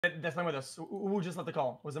that's playing with us. Who just left the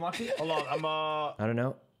call? Was it Moxie? Hold on, I don't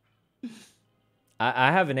know.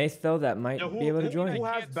 I have an eighth though that might be able to join. Who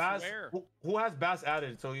has Bass? Who has Bass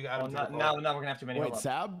added? So you add him to the now we're gonna have too many. Wait,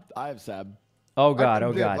 Saab? I have Saab. Oh god,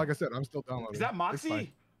 oh god. Like I said, I'm still downloading. Is that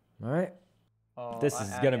Moxie? All right. Oh, This is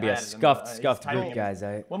gonna be a scuffed group, guys.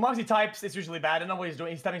 When Moxie types, it's usually bad. I don't know what he's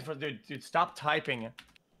doing. He's typing for dude. Stop typing,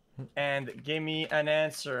 and give me an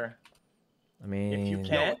answer. I mean, if you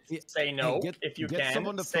can't, say no. If you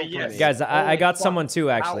can, say yes. Guys, I got someone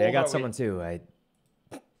too. Actually, I got someone too. I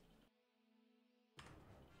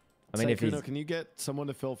mean, if he's... Can you get someone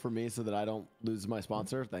to fill for me so that I don't lose my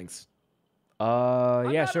sponsor? Thanks.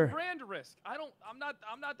 Yeah, sure. Brand risk. I'm not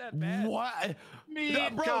that bad. What?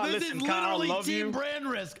 Bro, Kyle, this is listen, Kyle, literally love team you. brand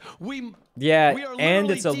risk. Yeah, we are and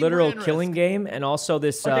it's a literal brand killing risk. game, and also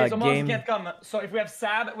this Okay, so Moxie game. can't come. So if we have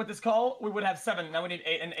Saab with this call, we would have 7. Now we need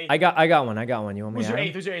 8 and 8. I got one. You want me Who's to your add 8?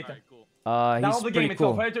 him? Who's your 8? All right, cool. He's the pretty game.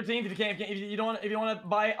 cool. It's 13. If you don't want to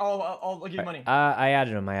buy, I'll give you money. I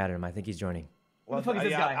added him. I think he's joining. Who the fuck is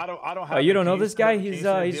this guy? I don't have. Oh, you don't know the this guy? keys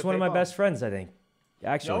He's one of my best friends, I think.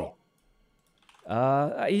 Actually.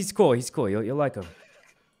 No? He's cool. You'll like him.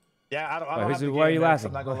 Yeah, I don't Why have the are you game, laughing?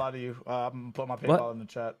 I'm not gonna lie to you. I'm putting my PayPal in the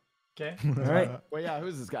chat. Okay. All right. Wait, yeah,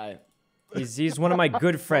 who's this guy? He's one of my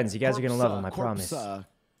good friends. You guys are gonna love him, I promise.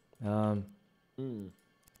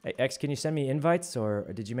 Hey, X, can you send me invites,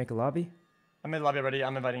 or did you make a lobby? I'm in the lobby already.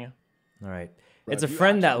 I'm inviting you. All right. Bro, It's a if you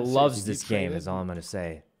friend that actually loves seriously this game, traded- is all I'm gonna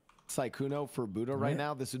say. Sykkuno for Buddha right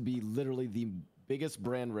now, this would be literally the biggest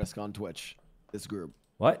brand risk on Twitch. This group.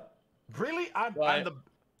 What? Really? I'm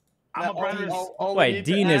a brand risk. Wait,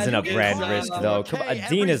 Dean isn't a brand risk though. Come on,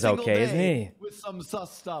 Dean is okay, isn't he? With some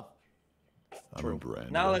sus stuff. I'm a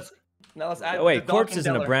brand. Now let's add. Oh, wait, the Corpse Doc and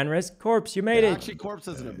isn't a Deller. brand risk. Corpse, you made it. Actually, Corpse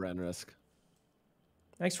isn't a brand risk.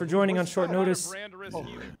 Thanks for joining on short notice. Brand risk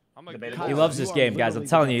either. I'm a Debatable. He Kyle, loves you this are game, guys. I'm literally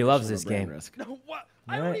telling the you, he loves definition this of brand game. risk. No, what?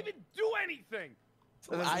 I don't even do anything.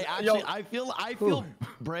 I feel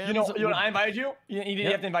brands. You know, I invited you. You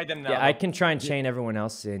have to invite them now. Yeah, I can try and chain everyone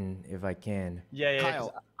else in if I can. Yeah.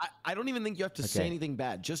 Kyle, I don't even think you have to say anything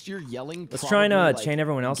bad. Just your yelling. Let's try and probably, chain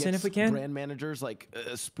everyone else in gets if we can. Brand managers like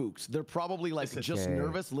spooked. They're probably like just Okay.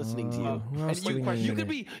 nervous listening to you. Who else do we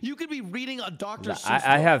need? You could be reading a doctor's.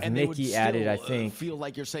 I have Mickey added, I think. Feel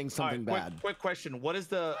like you're saying something bad. Quick question. What is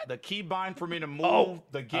the key bind for me to move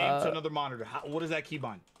the game to another monitor? What is that key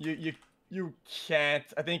bind? You can't.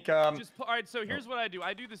 I think. All right, so here's what I do.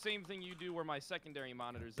 I do the same thing you do, where my secondary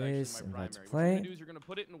monitor is actually This, my and let's primary. What play. you're gonna do is you're gonna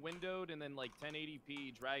put it in windowed and then like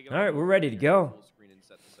 1080p, drag it. All right, we're ready to go. Full screen and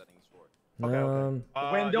set the settings for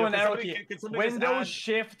it. Window and arrow key. Can somebody just Window add-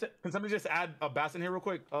 Shift. Can somebody just add a Bass in here real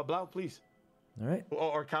quick? Blau, please. All right.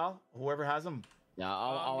 Or Cal, whoever has them. Yeah,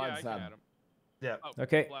 I'll yeah, add I can Saab. add 'em. Yeah. Oh,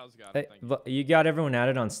 Okay. Blau's got Hey, it, thank you. look, you got everyone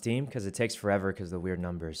added on Steam because it takes forever because of the weird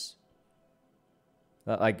numbers.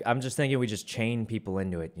 Like, I'm just thinking we just chain people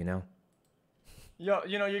into it, you know? Yo,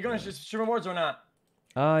 you know, you're going to stream rewards or not?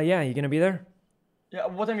 Yeah, you gonna be there? Yeah.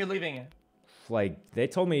 What time are you leaving? Like, they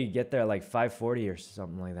told me to get there like 5:40 or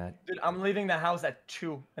something like that. Dude, I'm leaving the house at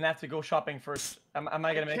 2 and I have to go shopping first. Am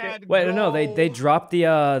I gonna make it? Wait, no, they dropped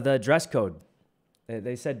the dress code.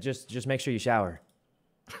 They said just make sure you shower.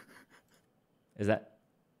 Is that?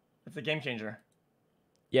 It's a game changer.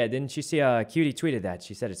 Yeah, didn't you see Cutie tweeted that?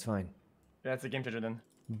 She said it's fine. Yeah, it's a game changer then.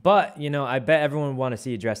 But, you know, I bet everyone would want to see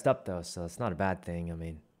you dressed up though, so it's not a bad thing. I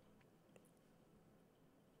mean,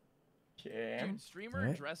 Okay. Dude, streamer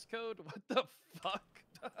Alright. dress code? What the fuck?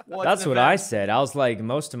 Well, that's it's an what I event. said. I was like,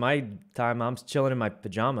 most of my time I'm chilling in my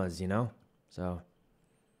pajamas, you know? So,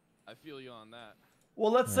 I feel you on that.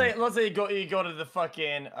 Well, let's say you go to the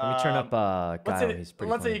fucking. let me turn up let's Kyle. say, He's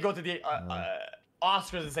pretty let's say funny. you go to the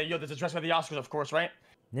Oscars and say, yo, there's a dress for the Oscars, of course, right?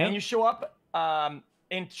 Yeah. And you show up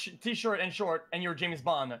in t-shirt and short, and you're James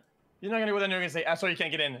Bond. You're not gonna go there and you're gonna say, sorry, you can't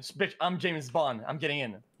get in. Bitch, I'm James Bond. I'm getting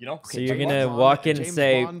in. You know? So you're James gonna Bond- walk in and James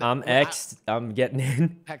say, Bond- I'm X, I'm getting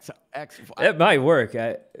in? X. It might work.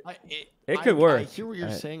 It could work. I hear what you're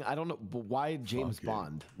saying. I don't know, but why James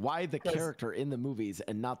Bond? Why the character in the movies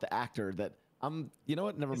and not the actor that you know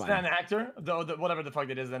what? Never It's mind. not an actor, though. Whatever the fuck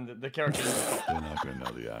it is, then the character. They're not gonna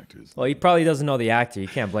know the actors. Well, he probably doesn't know the actor. You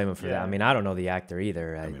can't blame him for that. Yeah. I mean, I don't know the actor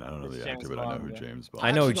either. I mean, I don't know the James actor, but I know Bond, who yeah. James Bond.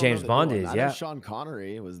 I know who actually don't James the Bond new is, one. I know yeah. Sean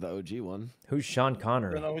Connery was the OG one. Who's Sean I don't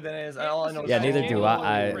Connery? know who that is. All I know is Yeah, neither do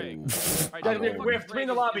I. we have three in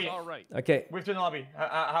the lobby. Okay. We have three in the lobby.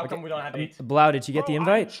 How come we don't have 8? Blau, did you get the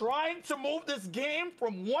invite? I'm trying to move this game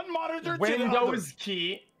from one monitor to the Windows other.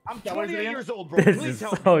 key. I'm Yeah, what is it 28 again? years old, bro. This Please is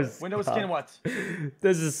help me. so Windows scuffed. skin what?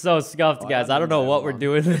 This is so scuffed, guys. I don't know what we're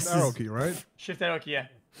doing. This Arrow is, key, right? Shift arrow key, yeah.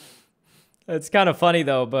 it's kind of funny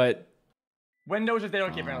though, but Windows is they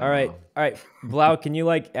don't keep All right. Blau, can you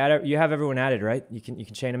like add? You have everyone added, right? You can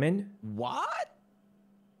chain them in. What?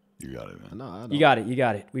 You got it, man. No, I don't. You got it. You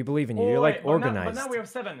got it. We believe in you. You're like organized. But now we have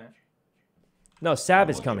 7. No, Saab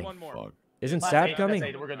is coming. One more. Fuck. Isn't That's Saab 8, coming? that's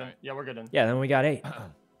 8. We're good then. Yeah, we're good then. Yeah, then we got 8.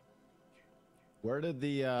 Where did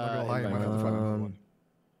the I'm not gonna lie, I might have to find another one.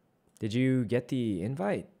 Did you get the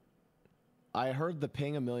invite? I heard the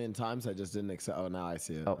ping a million times. I just didn't accept. Oh, now I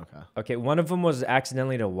see it. Oh, Okay. okay. One of them was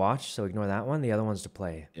accidentally to watch, so ignore that one. The other one's to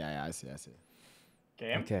play. Yeah, I see.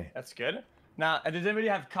 Okay. Okay. That's good. Now, does anybody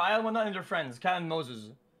have Kyle and whatnot and their friends? Kyle and Moses.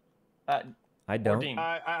 I don't. Dean.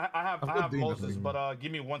 I have got Dean, Moses, definitely. but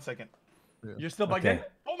give me 1 second. You're still bugged Okay. in?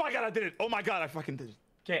 Oh my god, I did it! Oh my god, I fucking did it.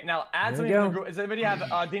 Okay, now add There something we to the go. group. Does anybody have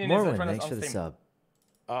Dean and his Morwin, friends thanks on for the Steam?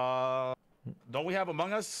 sub. Don't we have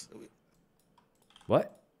Among Us?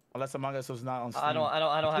 What? Unless Among Us was not on Steam. I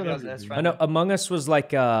don't have you as I friends. know Among Us was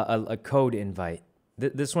like a code invite.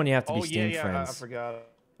 This one you have to be Oh Steam yeah, I friends. forgot.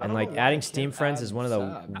 And like adding Steam friends is one of the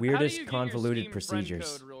How do weirdest you get your convoluted Steam friend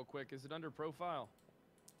procedures. code real quick? Is it under profile?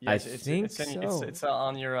 Yes, I think it's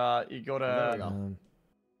on your you go There we to go.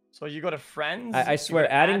 so you go to friends. I you swear, go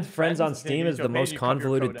to adding add friends on and then Steam you is go- the maybe most you copy your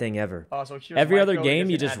convoluted code. thing ever. So here's Every my other code, game,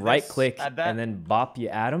 you can just add right this, click add that. and then bop, you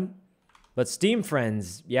add them. But Steam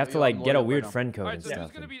friends, you have to Yeah, like I'm get a loaded right weird now. friend code All right, and so stuff.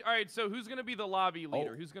 who's gonna be? All right, so who's gonna be the lobby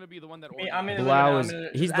leader? Who's gonna be the one that? Me, I'm organizes? in Blau I'm is gonna-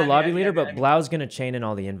 he's just the add me, lobby add me, leader, add me, but add me. Blau's gonna chain in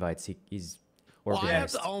all the invites. He's Well, I have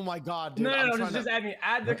organized. to, oh my god, dude. No, I'm no, trying just to- add me.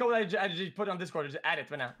 Add the code I just put on Discord. Just add it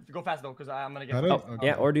right now. Go fast though, because I'm gonna get. Got it? Oh,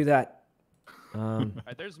 yeah, or do that. All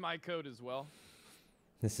right, there's my code as well.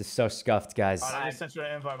 This is so scuffed, guys. I just sent you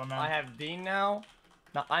an invite, my man. I have Dean now.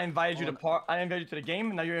 Now I invited you to I invited you to the game.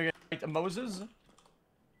 And now you're gonna invite Moses.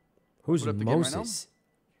 Who's Put up the game right now? Moses?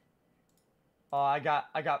 I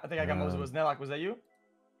think I got Moses. Was Neloc? Was that you?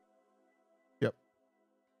 Yep.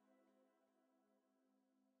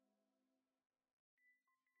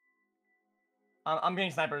 I'm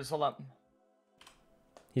getting snipers. Hold up.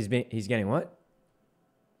 He's getting what?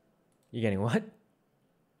 You getting what?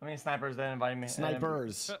 I'm getting snipers. They invited me.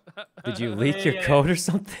 Snipers. Did you leak Yeah, your yeah, code or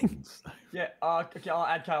something? Yeah. Okay. I'll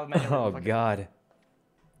add Kyle. Man, Oh God.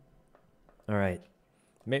 All right.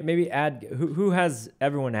 Maybe add who has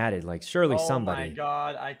everyone added? Like surely Oh my somebody.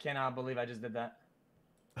 God! I cannot believe I just did that.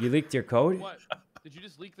 You leaked your code? What? Did you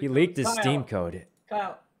just leak the? He code? leaked his Kyle. Steam code.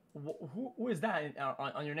 Kyle, who is that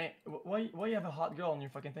on your name? Why you have a hot girl on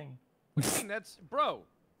your fucking thing? What do you mean? That's bro.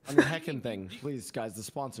 On the heckin' thing. Please, guys, the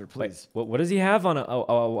sponsor, please. Wait, what does he have on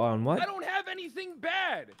on what? I don't have anything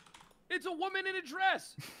bad. It's a woman in a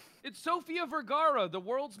dress. It's Sofia Vergara, the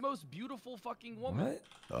world's most beautiful fucking woman. What?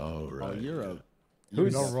 Oh, right. Oh, you're a.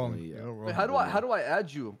 Who's- You're not wrong. definitely, You're not wrong. Wait, how do I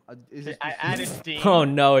add you? Is this I added Steam. Oh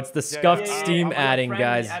no, it's the scuffed Yeah, Steam I'm a adding, friend,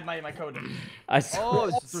 guys. Add my code. I swear. Oh,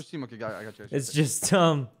 it's through Steam. Okay, I got you. It's just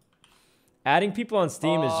adding people on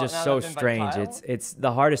Steam is Oh, just now so let's invite strange. Kyle? It's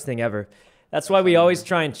the hardest thing ever. That's why we always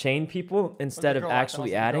try and chain people instead of girl? actually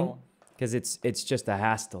What's the adding, girl? because it's just a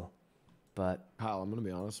hassle. But Kyle, I'm gonna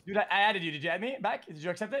be honest. Dude, I added you. Did you add me back? Did you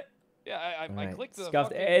accept it? Yeah, I alright, clicked the.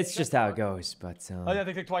 scuffed. fucking It's just check how mark. it goes. But Oh yeah,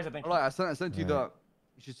 they clicked twice. I think. All right, I sent you the.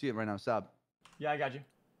 You should see it right now, Saab. Yeah, I got you.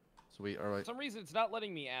 Sweet. All right. For some reason, it's not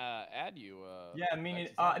letting me add you. Yeah, meaning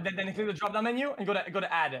Alexis. then click the drop down menu and go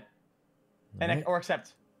to add, and Alright. or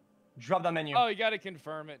accept. Drop down menu. Oh, you gotta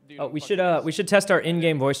confirm it, dude. Oh, I'm we fucking should test our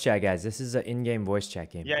in-game voice chat, guys. This is an in-game voice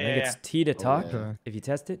chat game. Yeah, I think yeah, it's T to talk. yeah. If you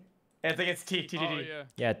test it, I think it's T. Oh yeah.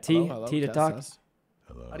 yeah, T Hello, T to test, talk. test.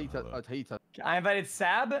 Hello, How do you tell? hello. How you tell? I invited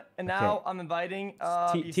Saab, and now I'm inviting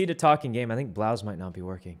T to talk in game. I think Blau's might not be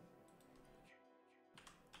working.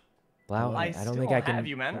 Blau, I I still don't think I can. have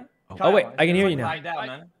you, man. Oh, wait, Kyle, I can hear it's you now. lagged out, I-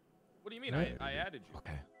 man. What do you mean? Right. I added you.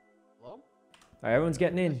 Okay. Hello? All right, everyone's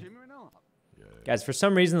getting You in. hear me right now? Yeah, yeah. Guys, for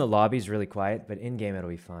some reason the lobby's really quiet, but in game it'll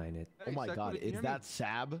be fine. Oh Hey, my Sykkuno, god, can you is hear me? that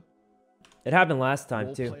Saab? It happened last time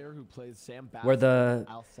Role too, player who plays Sam where the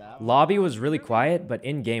Al Saab? lobby was really quiet, but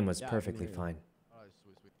in game was Yeah, I can perfectly hear you. fine. All right,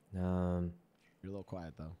 sweet. You're a little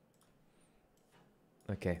quiet though.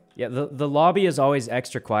 Okay, yeah, the lobby is always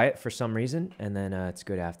extra quiet for some reason, and then it's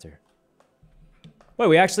good after. Wait,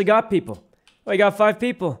 we actually got people. We got 5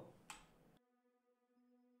 people.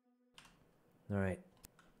 All right.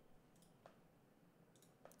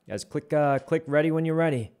 Guys, click ready when you're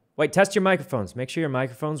ready. Wait, test your microphones. Make sure your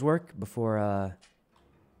microphones work before.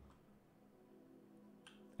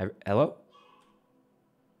 Hello?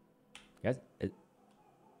 Guys,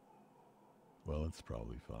 Well, it's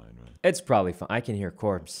probably fine, right? it's probably fine. I can hear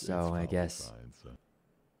Corpse, It's so I probably guess. Fine, so.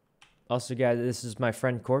 Also, guys, this is my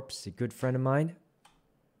friend Corpse, a good friend of mine.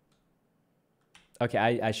 Okay,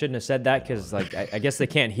 I shouldn't have said that because like I guess they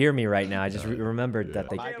can't hear me right now. I just remembered that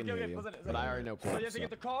they. I can hear you, listen, but I already know So you have corpse. to get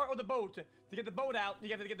the car or the boat. To get the boat out, you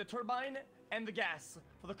have to get the turbine and the gas.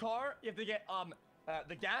 For the car, you have to get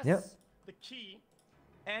the gas, Yep. the key,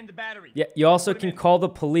 and the battery. Yeah, you also Put 'em can in. call the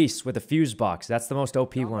police with a fuse box. That's the most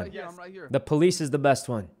OP I'm one. right here. I'm right here. The police is the best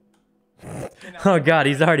one. Okay, now- Oh God,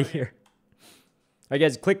 he's already here. All right,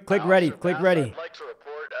 guys, click ready, click ready. I'd like to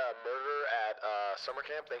report murder at summer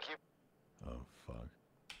camp. Thank you. Oh fuck.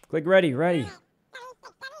 Click ready. You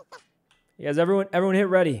guys, everyone hit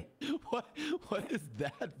ready. What is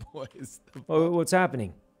that voice? What's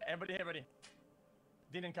happening? Everybody, everybody.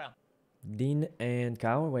 Dean and Kyle. Dean and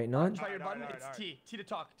Kyle are waiting on. Try your button. It's T. T to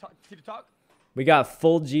talk. T to talk. We got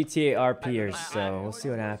full GTA RPers, so we'll see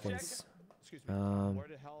what happens. Excuse me. Um, Where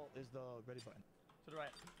the hell is the ready button? To the right.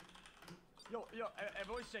 Yo,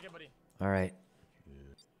 voice check, everybody. All right.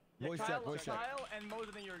 Yeah, Voice Kyle, check, voice check. Kyle and Moses,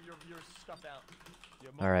 I think you're scuffed out.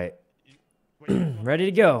 All right. Wait, Ready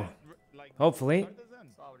to go. like, Hopefully. start this then.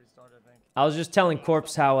 It's already started, I think. I was just telling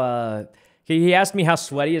Corpse how he asked me how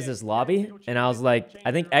sweaty is this lobby, and I was like,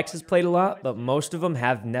 I think X has played a lot, but most of them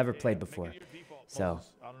have never played before. Make it your default, So.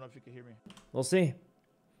 Moses. I don't know if you can hear me. We'll see.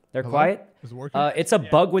 They're Hello? quiet. Is it working? It's a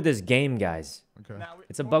bug with this game, guys. Okay. Now,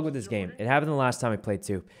 It's a bug with this game. It happened the last time we played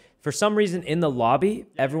too. For some reason, in the lobby,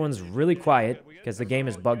 everyone's really quiet because the game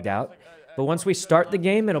is bugged out. But once we start the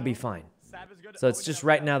game, it'll be fine. Saab is good. So it's just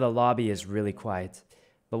right now the lobby is really quiet.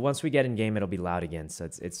 But once we get in game, it'll be loud again. So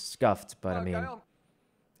it's scuffed. But I mean, Kyle,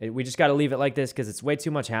 we just got to leave it like this because it's way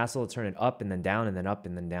too much hassle to turn it up and then down and then up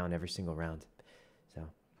and then down every single round. So,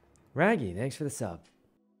 Raggy, thanks for the sub.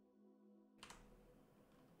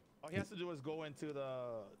 All he has to do is go into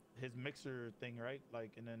his mixer thing, right?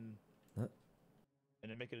 Like, and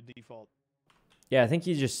then make it a default. Yeah, I think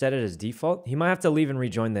he just set it as default. He might have to leave and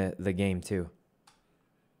rejoin the game too.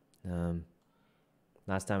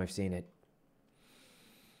 Last time we've seen it.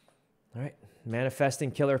 All right,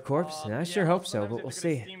 manifesting killer corpse. I sure hope so, but we'll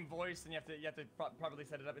see. Steam voice, and you have to properly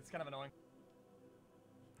set it up. It's kind of annoying.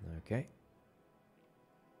 Okay.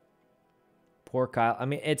 Poor Kyle. I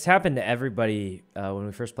mean, it's happened to everybody when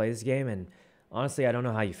we first played this game, and honestly, I don't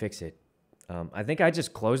know how you fix it. I think I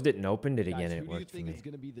just closed it and opened it again, Guys, and it who do you worked for think me. is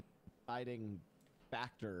going to be the deciding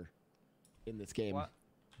factor in this game? What?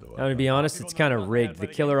 I'm gonna be honest, it's kind of rigged. The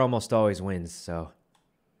killer almost always wins, so.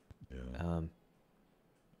 Yeah.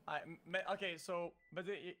 Okay, so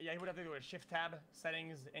yeah, he would have to do a shift tab,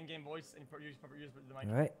 settings, in-game voice, and use the mic.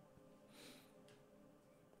 All right.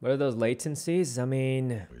 What are those latencies? I mean,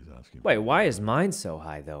 He's asking wait, why is mine so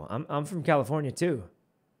high though? I'm from California too.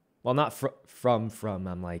 Well, not from.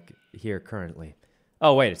 I'm like here currently.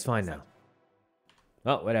 Oh wait, it's fine now.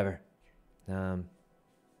 Oh, whatever.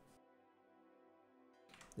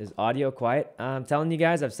 Is audio quiet? I'm telling you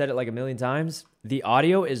guys, I've said it like a million times. The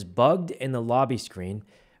audio is bugged in the lobby screen,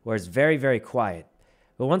 where it's very, very quiet.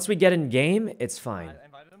 But once we get in game, it's fine. I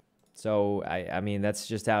invited him. So I mean, that's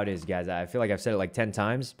just how it is, guys. I feel like I've said it like 10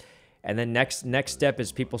 times. And then next step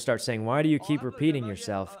is people start saying, why do you keep repeating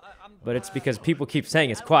yourself? But it's because people keep saying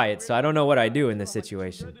it's quiet, so I don't know what I do in this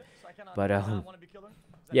situation. But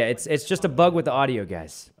yeah, it's just a bug with the audio,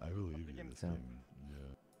 guys. I believe you. This So. thing.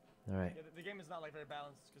 Yeah. All right. Yeah, the game is not like very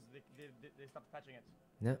balanced because they stopped patching it.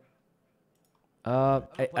 Yeah.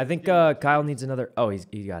 I think Kyle needs another. Oh,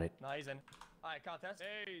 he got it. No, he's in. All right, contest.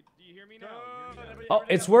 Hey, do you hear me now? Oh,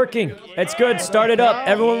 it's working. It's good. Start it up.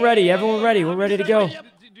 Everyone ready. Everyone ready. We're ready to go.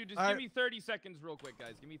 Dude, just give me 30 seconds real quick,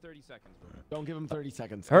 guys. Give me 30 seconds. Don't give him 30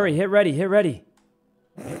 seconds. Hurry. Hit ready. Hit ready.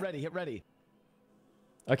 Hit ready. Hit ready.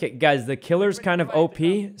 Okay, guys, the killer's kind of OP,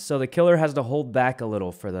 so the killer has to hold back a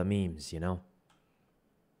little for the memes, you know?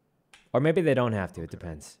 Or maybe they don't have to. It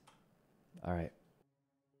depends. All right.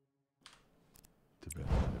 Depends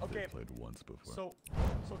on if Okay, they played once before.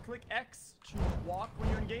 So click X to walk when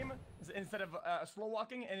you're in game instead of slow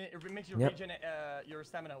walking, and it makes you regen your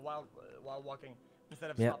stamina while walking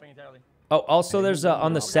instead of stopping entirely. Oh, also there's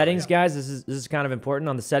on the settings, guys. This is kind of important.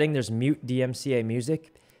 On the setting, there's mute DMCA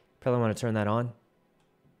music. Probably want to turn that on,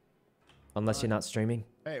 unless you're not streaming.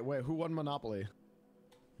 Hey, wait, who won Monopoly?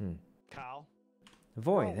 Kyle.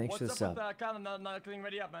 Voy, thanks for the What's sub. up with Kyle not cleaning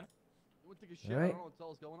ready up, man? He went to take a shit. Alright. I don't know what the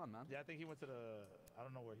hell's going on, man. Yeah, I think he went to the. I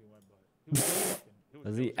don't know where he went, but he was walking.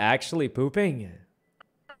 Was he actually pooping?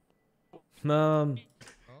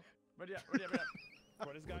 Ready up.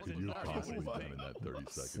 Bro, this guy's What could in you dark. possibly done in that 30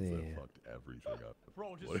 seconds see. that fucked everything up? Bro,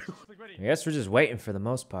 What- just click ready. I guess we're just waiting for the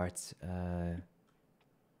most part.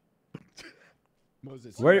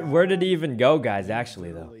 Moses. Where did he even go, guys?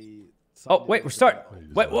 Actually, though. Literally Oh, signed wait, in we're for starting.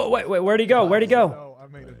 the- Wait, where'd he go? Where'd he go? No, I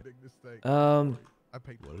made a big mistake. I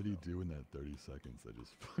picked what did he do in that 30 seconds? I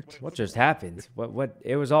just fucked. What just happened? What?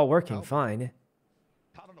 It was all working fine.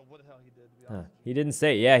 I don't know what the hell he did. To be honest. He didn't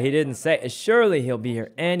say. Yeah, he didn't say. Surely he'll be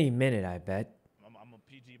here any minute, I bet. I'm a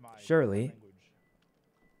PG my Surely. language.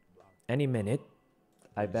 Any minute,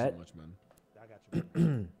 I bet. So much, man. I got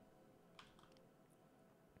you.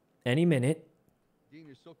 Any minute. Dean,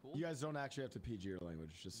 you're so cool. You guys don't actually have to PG your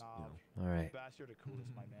language. Just you know. All right. Bass, you're the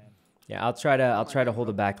coolest, my man. Yeah, I'll try to hold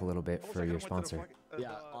it back a little bit for your sponsor.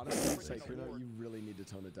 Yeah, honestly, Sykkuno, you really need to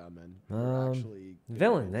tone it down, man.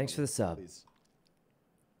 Villain, thanks for the sub.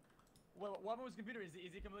 Well, what about his computer? Is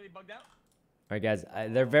he completely bugged out? All right, guys,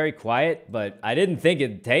 they're very quiet, but I didn't think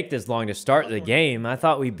it'd take this long to start the game. I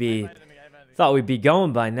thought we'd be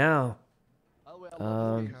going by now. By the way, I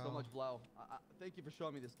love this game so much, Blau. Thank you for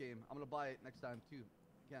showing me this game. I'm gonna buy it next time too.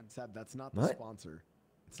 Again. Saab, that's not the sponsor.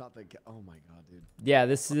 It's not the. Oh my god, dude. Yeah,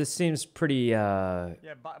 this seems pretty. Yeah,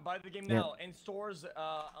 buy the game now in stores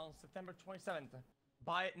on September 27th.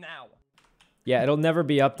 Buy it now. Yeah, it'll never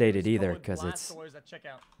be updated either because it's. blaustoise at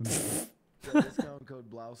checkout. Discount code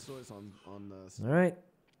blaustoise on the. All right.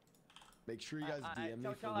 Make sure you guys DM me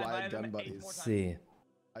for Riot Den Buddies. Let's see.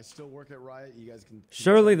 I still work at Riot. You guys can.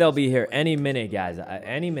 Surely they'll be here any minute, guys.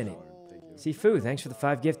 Any minute. Sifu, thanks for the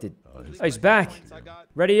 5 gifted. Oh, he's back.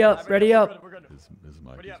 Ready up, ready up. His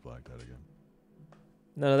mic is blacked out again.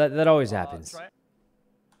 No, that always happens.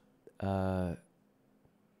 I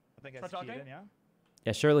think that's keyed in, yeah?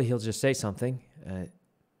 Yeah, surely he'll just say something.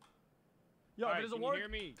 Yo, All right, it doesn't can you work. hear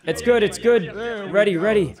me? It's good, it's good. Ready,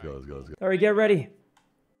 ready. Let's go, let's go, let's go. All right, get ready.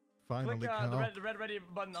 Finally, Click the red ready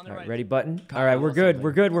button on the All right. right, ready button. All right, we're good,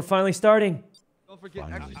 we're good. We're finally starting. Don't forget,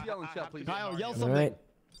 XQC yell in chat, please. Kyle, yell All something. right.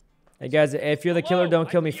 Hey guys, if you're the killer, don't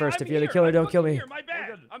kill me first. If you're the killer, don't kill me. My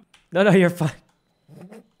bad. No, you're fine.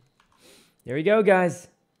 Here we go, guys.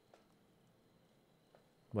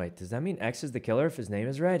 Wait, does that mean X is the killer if his name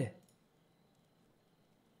is red?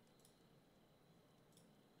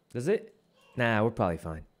 Does it? Nah, we're probably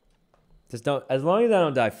fine. Just don't. As long as I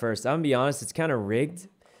don't die first. I'm gonna be honest. It's kind of rigged.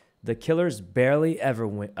 The killers barely ever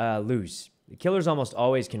lose. The killers almost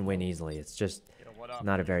always can win easily. It's just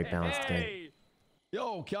not a very balanced game.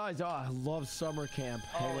 Yo, guys, I love summer camp,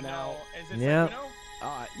 hanging out. Yeah.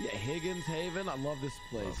 Yeah, Higgins Haven, I love this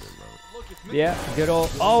place. Yeah, good old.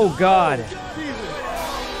 Oh God.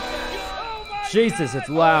 Jesus, it's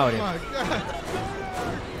loud.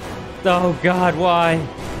 Oh God, why?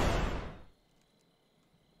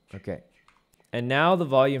 Okay. And now the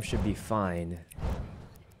volume should be fine.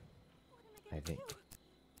 I think.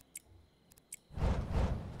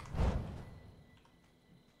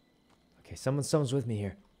 Okay, someone's with me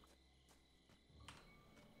here.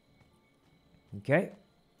 Okay.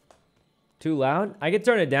 Too loud? I can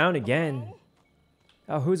turn it down again.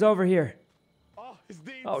 Oh, who's over here? Oh, it's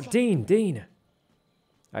Dean. Oh, Dean.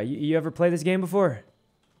 You ever play this game before?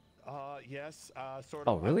 Yes, sort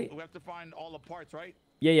of. Oh, really? We have to find all the parts, right?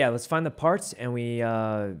 Yeah, let's find the parts and we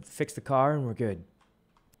fix the car and we're good.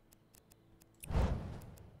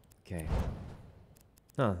 Okay.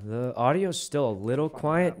 Huh, the audio's still a little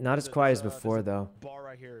quiet. Not as quiet as before, though. Bar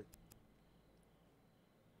right here.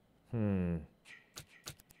 Let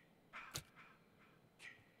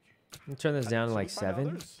me turn this down to like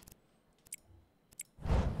 7.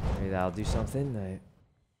 Maybe that'll do something.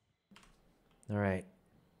 All right.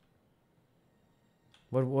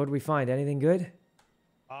 What did we find? Anything good?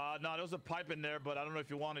 No, there was a pipe in there, but I don't know if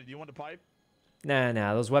you wanted. Do you want the pipe?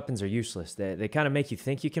 Nah. Those weapons are useless. They kind of make you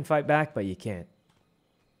think you can fight back, but you can't.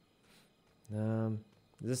 Is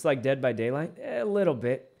this like Dead by Daylight? A little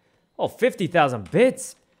bit. Oh, 50,000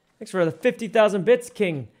 bits. Thanks for the 50,000 bits,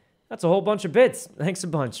 King. That's a whole bunch of bits. Thanks a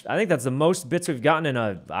bunch. I think that's the most bits we've gotten in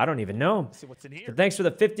I don't even know. Let's see what's in here. But thanks for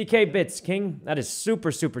the 50K bits, King. That is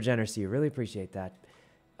super, super generous of you. Really appreciate that.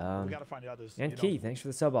 We gotta find the others. And Key, thanks for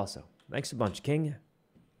the sub also. Thanks a bunch, King.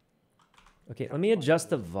 Okay, let me adjust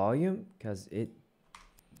the volume because it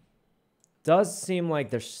does seem like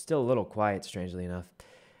they're still a little quiet, strangely enough.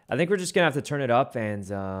 I think we're just going to have to turn it up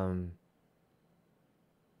and,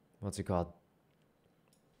 what's it called?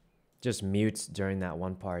 Just mute during that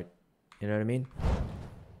one part. You know what I mean?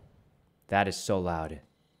 That is so loud.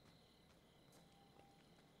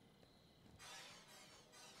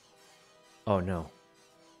 Oh, no.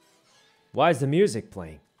 Why is the music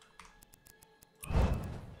playing?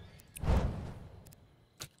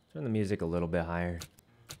 Turn the music a little bit higher.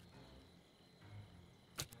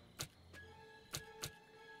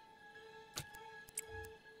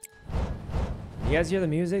 You guys hear the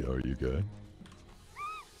music? Are you good?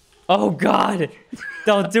 Oh God!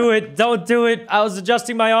 Don't do it! Don't do it! I was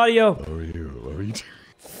adjusting my audio. What are you? What are you doing?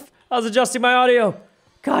 I was adjusting my audio.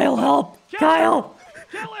 Kyle, help! Kyle!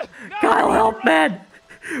 Kill him! No, Kyle, help, man!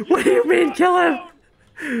 What do you mean, kill him?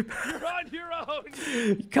 You're on your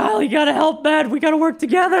own. Kyle, you gotta help, man. We gotta work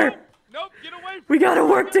together. Nope, get away from We gotta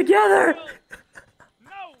work together.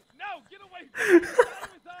 No, get away from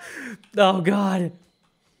me. Oh, God.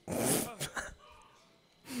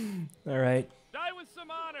 All right. Die with some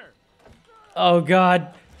honor. Oh,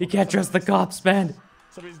 God. You can't trust the cops, man.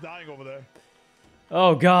 Somebody's dying over there.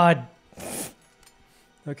 Oh, God.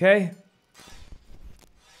 Okay.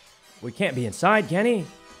 We can't be inside, can he?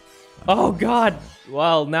 Oh, God.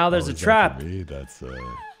 Well, now there's a trap. Me, that's,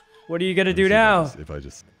 What are you gonna do now? if I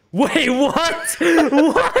just... Wait, what?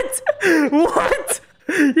 What? What?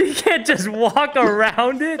 You can't just walk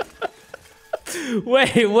around it?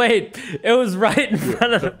 Wait. It was right in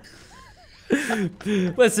front of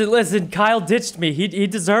him. Listen. Kyle ditched me. He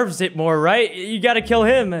deserves it more, right? You gotta kill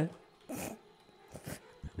him.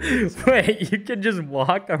 Wait, you can just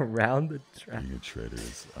walk around the trap. Being a traitor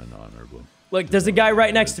is unhonorable. Look, there's a guy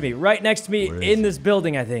right next to me. Right next to me in this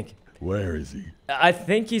building, I think. Where is he? I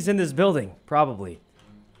think he's in this building, probably.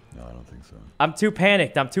 No, I don't think so. I'm too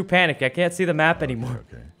panicked. I can't see the map anymore.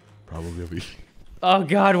 Okay. Probably over here. Oh,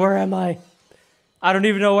 God, where am I? I don't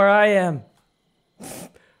even know where I am.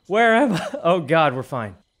 Where am I? Oh, God, we're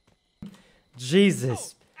fine.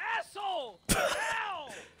 Jesus. Asshole! Ow!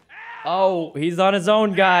 Oh, he's on his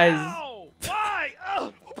own, guys. Ow! Why?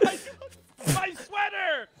 Oh, my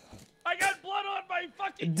sweater! I got blood on my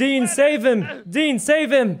fucking Dean, sweater. save him. Dean,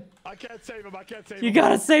 save him. I can't save him. You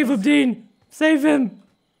gotta save him, Dean. Save him.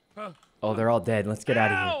 Oh, they're all dead. Let's get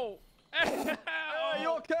out of here. Ow! Are you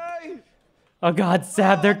okay? Oh, God,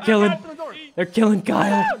 Saab, they're killing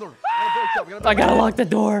Kyle. I gotta lock the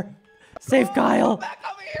door. Save Kyle.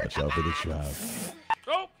 Watch out for the trap.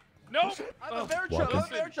 Nope. I have a bear trap. I have a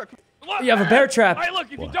bear trap. Look, You have a bear trap. Hey,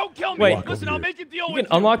 look, if you don't kill me, Wait. listen, I'll make a deal You with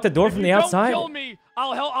can unlock the door from the outside? If you don't kill me,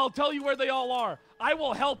 I'll tell you where they all are. I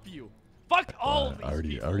will help you. Fuck all of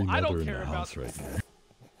these I already know I they're don't in care the about house right now.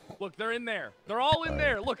 Look, they're in there. They're all in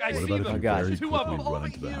there. Look, I What see about if them. you God. very Two of quickly them. run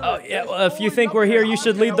into the house? Oh, yeah, well, if you think we're here, you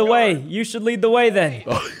should lead the way. You should lead the way then. Hey,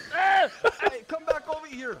 come back over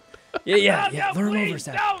here. Yeah. Lure him over, Please,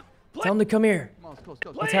 Saab. don't. Tell him to come here. Come on, let's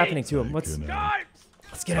go. What's happening to him? Let's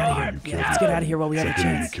get out of here. Yeah, let's get out of here while we have a You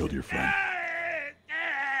chance. killed your friend.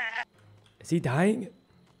 Is he dying?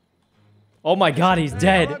 Oh my God, he's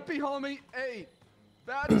dead. RIP, homie. Hey,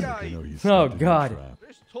 bad guy. You know he's Oh, stepped in your God. trap.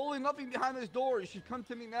 There's totally nothing behind this door. You should come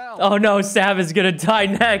to me now. Oh no, Saab is gonna die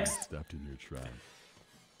next. Stepped in your trap.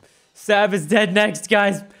 Saab is dead next,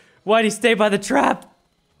 guys. Why'd he stay by the trap?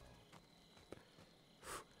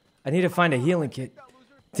 I need to find a healing kit.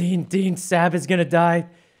 Dean, Saab is gonna die.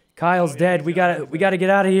 Kyle's dead. We gotta get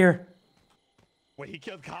out of here. Wait, he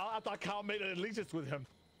killed Kyle? I thought Kyle made an allegiance with him.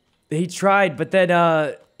 He tried, but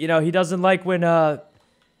then he doesn't like when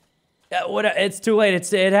it's too late.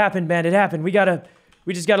 It happened, man. It happened.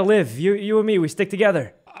 We just gotta live. You and me, we stick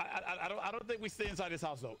together. I don't think we stay inside this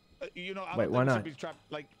house though. Wait, why not? Be trapped.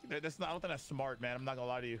 Like that's not. I don't think that's smart, man. I'm not gonna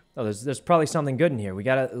lie to you. Oh, there's probably something good in here. We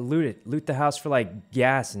gotta loot it. Loot the house for like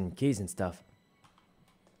gas and keys and stuff.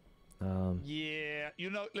 Yeah,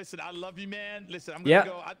 listen, I love you, man. Listen, I'm gonna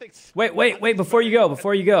go. I think. Wait, before you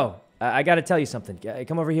go, I gotta tell you something.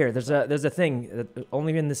 Come over here. There's a thing that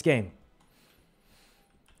only in this game.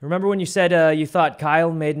 Remember when you said you thought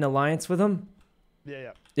Kyle made an alliance with him?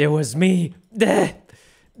 Yeah. It was me.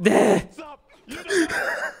 What's up?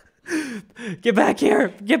 Get back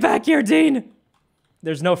here, Dean.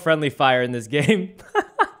 There's no friendly fire in this game.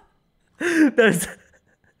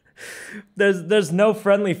 There's no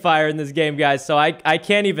friendly fire in this game, guys. So I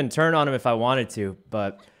can't even turn on him if I wanted to.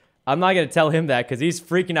 But I'm not gonna tell him that because he's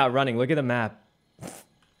freaking out running. Look at the map.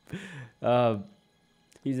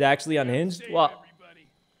 He's actually unhinged. Well,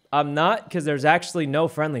 I'm not because there's actually no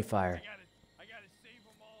friendly fire. I gotta save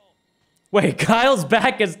them all. Wait, Kyle's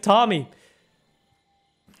back as Tommy.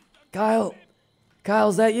 Kyle,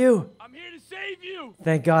 is that you? I'm here to save you.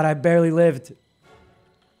 Thank God, I barely lived.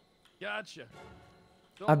 Gotcha.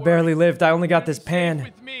 I barely lived. I only got this pan.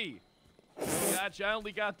 With me. Gotcha. I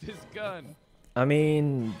only got this gun. I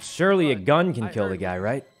mean, surely a gun can kill the guy,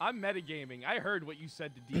 right? I'm metagaming. I heard what you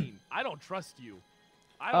said to Dean. I don't trust you.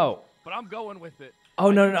 But I'm going with it.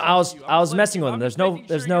 Oh no, I was messing with him. There's no.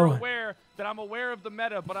 You're aware that I'm aware of the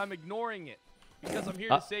meta, but I'm ignoring it because I'm here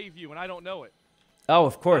to save you, and I don't know it. Oh,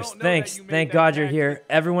 of course. Thanks. Thank God you're here.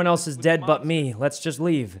 Everyone else is dead but me. Let's just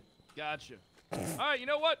leave. Gotcha. All right, you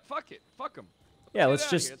know what? Fuck it. Fuck them. Yeah, let's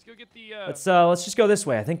just. Let's go get the. Let's just go this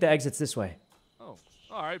way. I think the exit's this way. Oh,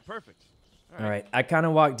 all right, perfect. All right. I kind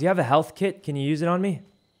of walk. Do you have a health kit? Can you use it on me?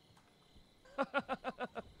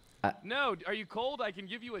 No, are you cold? I can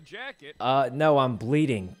give you a jacket. No, I'm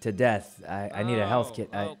bleeding to death. I need a health kit.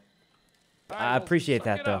 Well, I appreciate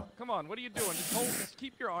that, though. Come on, what are you doing? Just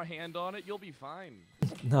keep your hand on it. You'll be fine.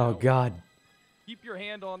 Oh, God. Keep your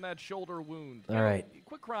hand on that shoulder wound. All right.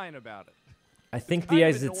 Quit crying about it. I think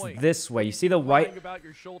it's this way. You see the white? Crying about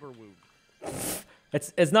your shoulder wound.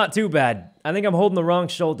 It's not too bad. I think I'm holding the wrong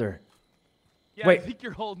shoulder. Yeah, Wait. I think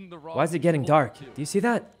you're holding the wrong. Why is it getting dark? Do you see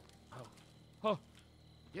that? Oh.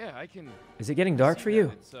 Yeah, I can. Is it getting dark for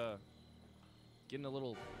you? It's getting a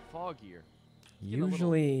little foggier.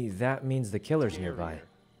 Usually that means the killer's nearby.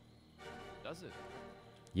 Does it?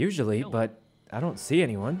 Usually, but I don't see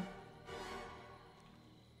anyone.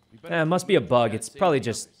 It must be a bug. It's probably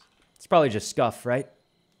just scuff, right?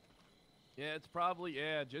 Yeah, it's probably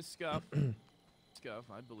just scuff. Scuff,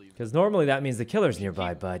 I believe. Because normally that means the killer's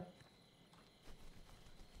nearby, but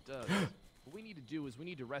it does. What we need to do is we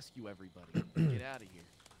need to rescue everybody. Get out of here.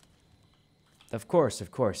 Of course.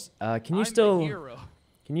 Can you still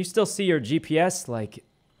see your GPS? Like,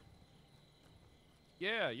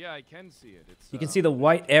 yeah, I can see it. you can see the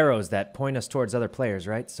white arrows that point us towards other players,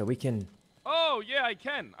 right? So we can. Oh yeah, I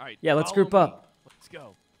can. All right. Yeah, let's follow group up. me. Let's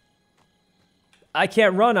go. I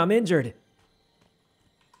can't run. I'm injured.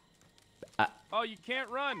 Oh, you can't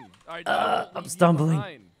run. All right. I'm stumbling.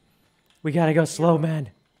 We gotta go slow, man.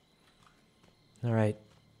 All right.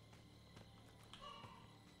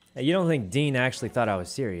 Hey, you don't think Dean actually thought I was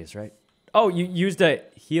serious, right? Oh, you used a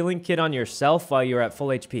healing kit on yourself while you were at full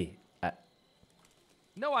HP.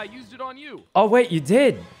 No, I used it on you. Oh, wait, you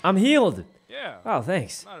did. I'm healed. Yeah. Oh,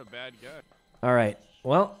 thanks. Not a bad guy. All right.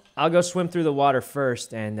 Well, I'll go swim through the water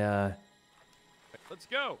first and let's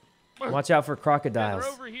go. watch out for Yeah, crocodiles.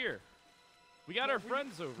 they're over here. We got our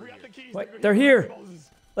friends over here. Wait, they're here.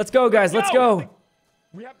 Let's go, guys. Let's go.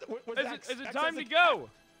 We have to. Is it time to go?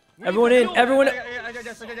 Everyone in. Everyone. I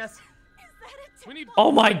guess. We need.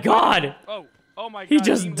 Oh my God. Oh my God. He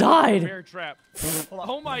just Dean died. Bear trap.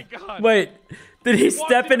 Oh my God. Wait, did he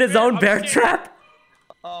step in his own bear scared. trap?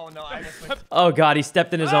 Oh no, I guess. Oh God, he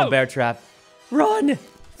stepped in his own bear trap. Run!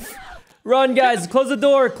 Run, guys! Close the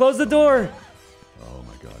door! Close the door! Oh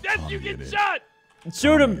my God. Yes, Tommy, you get get in. shot.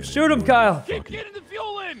 Shoot him! Shoot him, Kyle! Keep getting the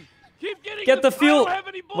fuel in. Keep getting. Get the fuel. I don't have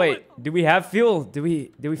any bullets. Wait, do we have fuel? Did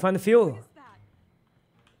we find the fuel?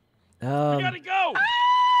 We gotta go.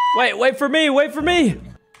 Wait for me! Wait for me!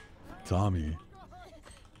 Tommy.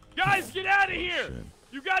 Guys, get out of here. Shit.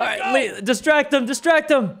 You gotta All right, go. Distract him!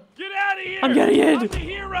 Distract him! Get out of here. I'm getting in. I'm the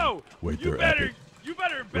hero. Wait, You they're better. epic. You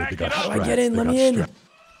better Wait, back they it got up. How do I straps. get in? They Let got me in. straps.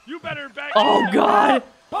 You better back. Oh God!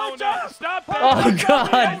 Oh no! Stop that. Oh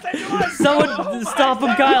God! Someone stop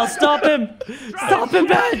him, Kyle! Stop him! Stop him,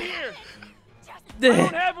 Get out of man! here. I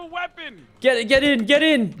don't have a weapon. Get in! Get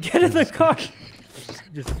in the car!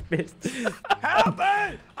 Just spit. Help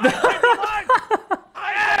me!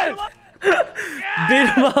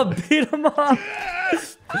 Beat him up!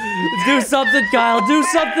 Do something, Kyle! Do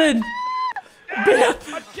something!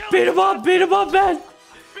 Beat him up, man! Beat him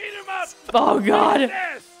up. Oh God!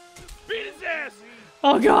 Beat his ass.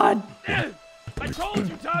 Oh God! I told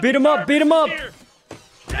you, Tommy. Beat him up, beat him up. Here.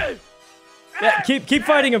 Yeah, keep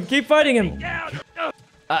fighting him! Keep fighting him! Get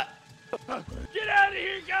out of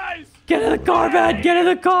here, guys. Get in the car, man! Get in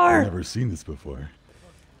the I've car! never seen this before.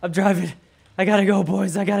 I'm driving. I gotta go,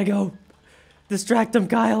 boys. I gotta go. Distract him,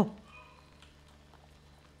 Kyle.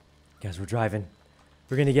 Guys, we're driving.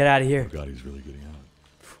 We're gonna get out of here. Oh God, he's really getting out.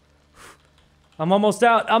 I'm almost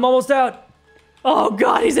out. I'm almost out. Oh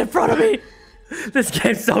God, he's in front of me. This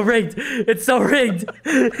game's so rigged. It's so rigged.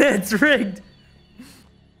 It's rigged.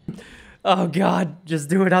 Oh God, just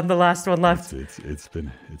do it. I'm the last one left. It's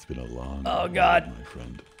been a long. Oh, ride, God. my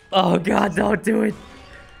friend. Oh God, don't do it.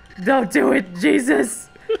 Don't do it, Jesus.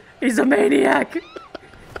 He's a maniac.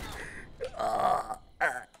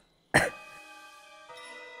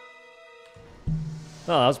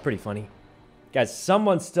 Oh, that was pretty funny. Guys,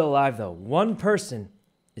 someone's still alive though. One person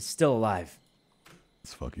is still alive.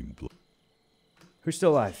 It's fucking. Who's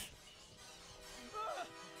still alive?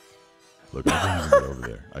 Look, I can't even get over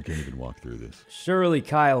there. I can't even walk through this. Surely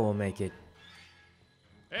Kyle will make it.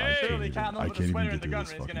 I can't even get through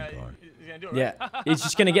this He's fucking gonna car. do it, Yeah, right? he's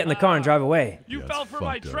just gonna get in the car and drive away. You Yeah, fell it's for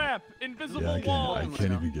my fucked up. trap. Invisible Yeah, wall. I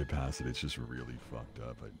can't even get past it. It's just really fucked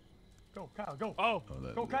up. Go, Kyle, go. Oh.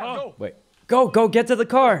 Go, Kyle, go. Wait, go, get to the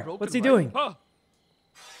car. What's he doing? Huh.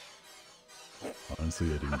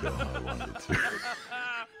 Honestly, I didn't go how I wanted it to.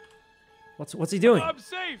 What's he doing? I'm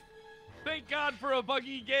safe. Thank God for a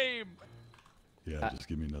buggy game. Yeah, just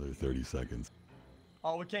give me another 30 seconds.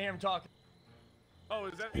 Oh, we can't hear him talking. Oh,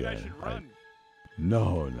 does that mean I Yeah, should run?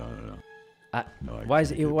 No. No, I Why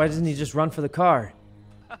can't get why past doesn't he it. just run for the car?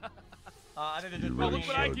 I think they're just You really Look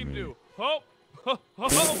what I showed can me. do. Oh, oh,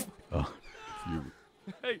 oh. Oh, you.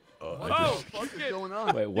 Hey. Oh, I Oh, just- What's fuck it. going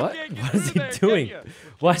on? Wait, what? can't get What is through he there, can doing? ya?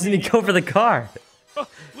 Why doesn't he go for the car? Oh,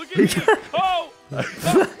 look at me. Oh.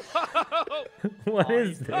 What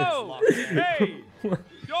is this? Oh. Hey. You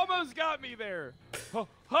almost got me there. Oh.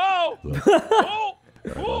 Oh. Oh. All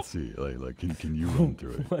right, let's see. Like, can you run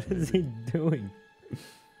through it? What is he doing?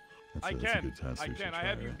 That's I a can. good test I we should can. I try,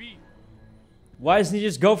 have you right? beat. Why doesn't he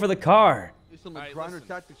just go for the car? Do some Alright, grinder listen.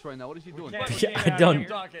 tactics right now. What is he doing? I don't-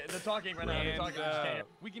 They're talking right now. They're And talking.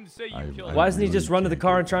 we can say you I killed. Why doesn't he really just run to the can't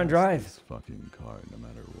car get and try and past drive? This fucking car, no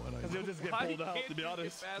matter what I Because do. he'll just get Why pulled out, can't to be you get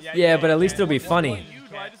honest. past Yeah, me? but at least it'll be What's funny. wrong with you?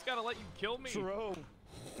 Do I just gotta let you kill me? True.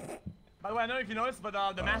 By the way, I don't know if you noticed, but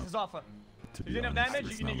the mask is off. To If be you didn't have honest,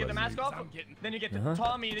 damage, it's you need to not get the mask letting off. me- Then you get Uh-huh.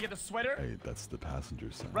 Tommy to get the sweater, Hey, that's the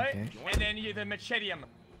passenger side. right? Okay. And then you get the machete him.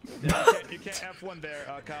 You can't F1 there,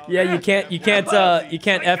 Kyle. Yeah, you can't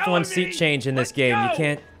F1 seat change in this game. You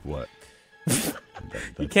can't What?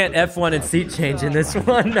 you can't F1 and seat change in this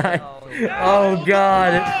one. Oh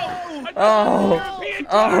god.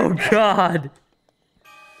 Oh god.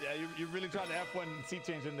 Yeah, you really tried to F1 seat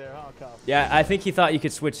change in there, huh, Kyle? Yeah, I think he thought you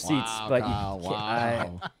could switch seats, Wow, but Kyle, you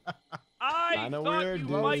can't. wow. I Kinda thought weird, you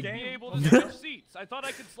dude. might be able to switch seats. I thought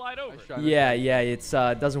I could slide over. Nice try, Yeah, it's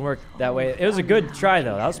it doesn't work that way. It was a good try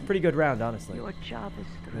though. That was a pretty good round, honestly. Yeah,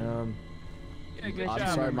 good I'm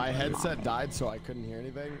job. sorry, my headset died, so I couldn't hear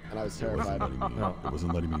anything, and I was It wasn't terrified. letting me, Oh. it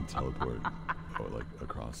wasn't letting me teleport like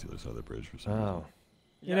across the other side of the bridge for some reason. Oh.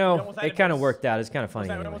 You Yeah, know, almost had it it, kind of boys. worked out. It's kind of funny.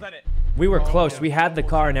 What's that? Anyway. What's that? We were close. We had the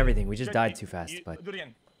car and everything. We just died too You- fast. But Do it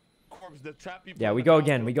again. Corpse, the trap you Yeah, put we in go the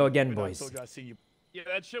again. house, We go again, I boys. told you I seen you. Yeah,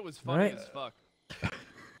 that shit was funny Alright. as fuck.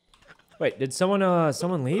 wait, did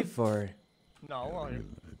someone leave or? No, well, I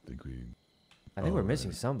think we. I think we're Oh, missing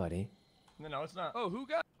right. somebody. no, it's not. Oh, who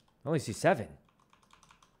got? I only see 7.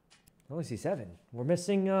 I only see 7. We're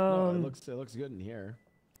missing. No, it looks good in here.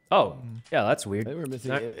 Oh, yeah, that's I weird. think we're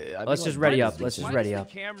missing. Alright, I think, let's like, just ready Brian up. is Let's missing. just Why ready is up.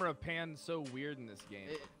 the camera pan so weird in this game?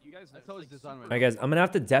 You guys, That's how it's designed right All right, guys, I'm gonna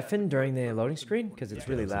have to deafen during the loading screen because it's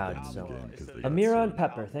really loud. So, Amira and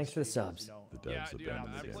Pepper, thanks for the subs. The Yeah, devs dude,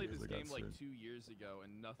 abandoned I the played game this because game they like got 2 years ago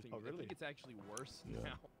and nothing. Oh, I really? think it's actually worse Yeah.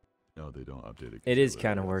 now. No, they don't update it. It is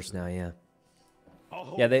kind of worse now, yeah.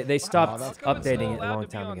 Oh, Yeah, they stopped that's How come it's not updating it a allowed long to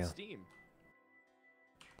be time on ago. Steam?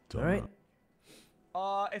 All right.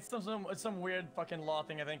 It's some weird fucking law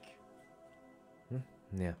thing, I think.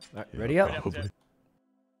 Yeah. All right, ready up. All Probably.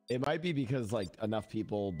 It might be because like enough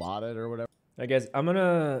people bought it or whatever. right, guys, I'm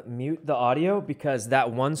gonna mute the audio because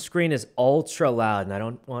that one screen is ultra loud and I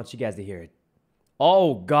don't want you guys to hear it.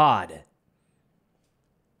 Oh God.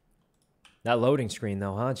 That loading screen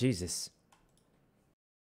though, huh? Jesus.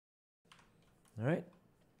 All right.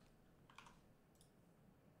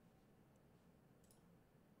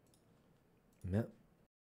 Yep.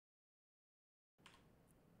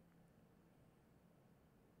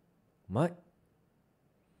 What?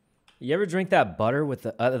 You ever drink that butter with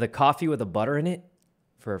the coffee with the butter in it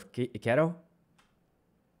for keto?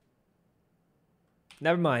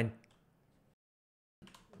 Never mind.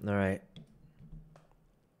 All right.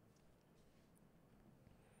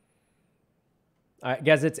 All right,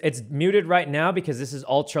 guys, it's muted right now because this is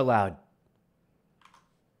ultra loud.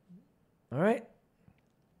 All right.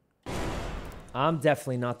 I'm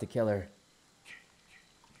definitely not the killer.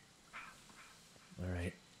 All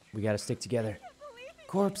right. We got to stick together.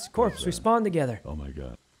 Corpse, respawn together. Oh my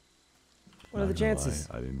god. What are the Not gonna lie, chances?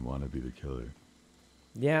 I didn't want to be the killer.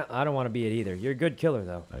 Yeah, I don't want to be it either. You're a good killer,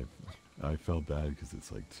 though. I felt bad because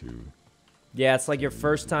it's like too. Yeah, it's like your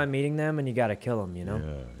first time meeting them and you got to kill them, you know?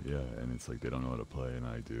 Yeah, and it's like they don't know how to play and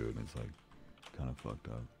I do, and it's like kind of fucked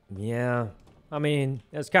up. Yeah. I mean,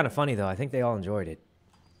 it was kind of funny, though. I think they all enjoyed it.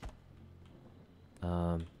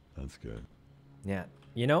 That's good. Yeah.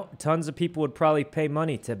 You know, tons of people would probably pay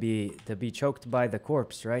money to be choked by the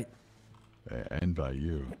corpse, right? And by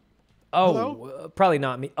you. Oh, probably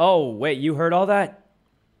not me. Oh, wait, you heard all that?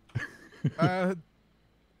 Yeah,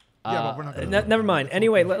 but we're not gonna. Never mind.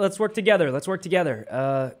 Anyway, let's work together. Let's work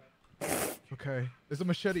together. Okay, there's a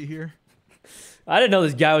machete here. I didn't know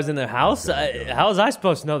this guy was in the house. How was I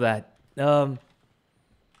supposed to know that? All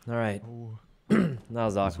right. Oh, That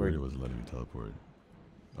was It's weird awkward. it wasn't letting me teleport.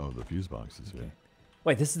 Oh, the fuse box is here.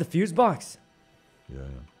 Wait, this is the fuse box. Yeah.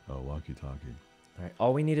 Oh, walkie-talkie. All right.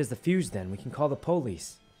 All we need is the fuse. Then we can call the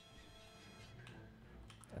police.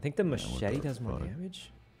 I think the what machete the does more fuck?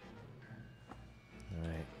 damage. All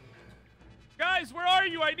right. Guys, where are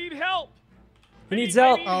you? I need help. He needs I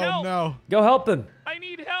help. need oh help. no! Go help him. I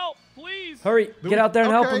need help. Please. Hurry. Get out there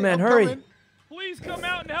and help Okay, him, man. I'm Hurry. coming. Please come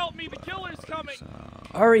out and help me. The killer's coming.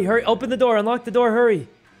 Hurry. Open the door. Unlock the door. Hurry.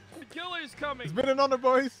 coming. It's been an honor,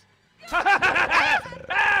 boys. Run!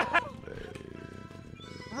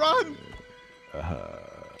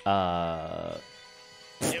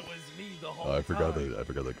 It was me the whole I forgot time.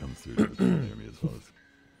 that comes through to the enemy as well.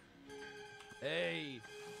 Hey.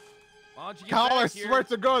 Why don't you get Cal, I back here? swear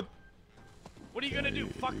to God. What are you gonna do?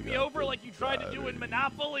 Fuck me over like you tried to do in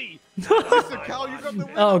Monopoly? Listen, Cal, you got the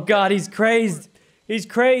win. Oh God, he's crazed. He's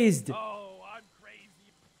crazed. Oh, I'm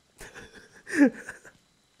crazy.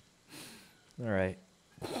 All right.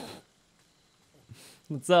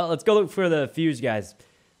 Let's go look for the fuse, guys.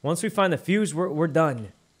 Once we find the fuse, we're done.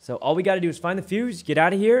 So all we got to do is find the fuse, get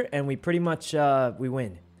out of here, and we pretty much we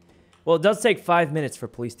win. Well, it does take 5 minutes for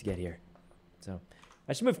police to get here. So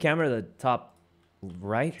I should move camera to the top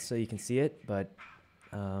right so you can see it. But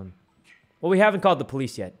well, we haven't called the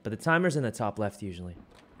police yet, but the timer's in the top left usually.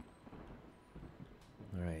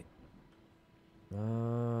 All right.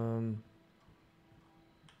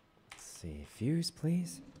 Let's see, fuse,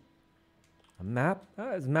 please. A map?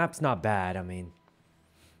 This map's not bad. I mean,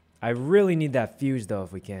 I really need that fuse though,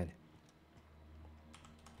 if we can.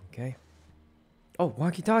 Okay. Oh,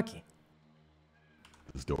 walkie-talkie.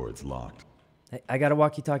 This door, it's locked. Hey, I got a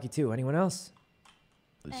walkie-talkie too. Anyone else?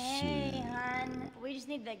 Hey, hon. We just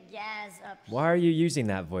need the gas up. Why are you using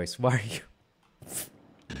that voice? Why are you?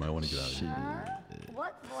 You might want to get out of here. Huh?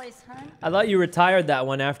 What voice, hon? I thought you retired that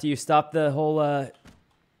one after you stopped the whole.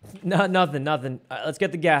 No, nothing. All right, let's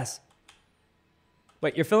get the gas.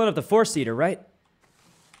 Wait, you're filling up the 4-seater, right?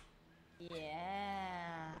 Yeah.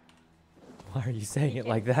 Why are you saying You it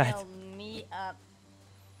like can that? fill me up.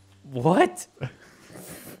 What?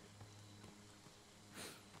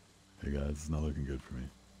 Hey guys, it's not looking good for me.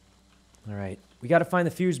 All right, we got to find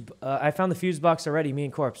the fuse. I found the fuse box already, me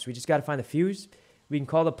and Corpse. We just got to find the fuse. We can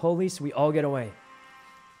call the police. We all get away.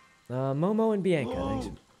 Momo and Bianca.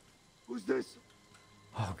 Thanks. Who's this?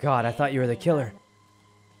 Oh, God, I thought you were the killer.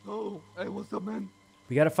 Oh, hey, what's up, man?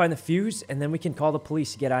 We got to find the fuse, and then we can call the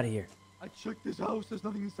police to get out of here. I checked this house. There's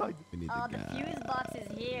nothing inside. Oh, the fuse box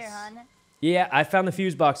is here, hon. Yeah, I found the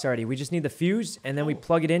fuse box already. We just need the fuse, and then we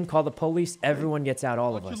plug it in, call the police. Everyone gets out,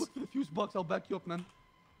 all of Why don't you us. look for the fuse box? I'll back you up, man.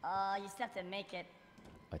 You just have to make it.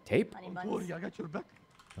 A tape? Honey Don't buns. worry, I got your back.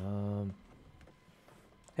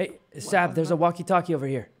 Hey, Saab, there's a walkie-talkie over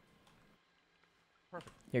here.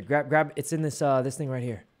 Perfect. Here, grab. It's in this this thing right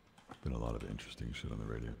here. Been a lot of interesting shit on the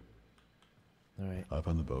radio. All right. I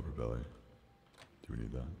found the bow propeller. Do we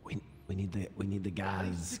need that? We need the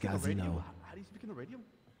guys. Guys, you know. How do you speak in the radio?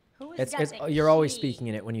 Who's It's got the you're always key? speaking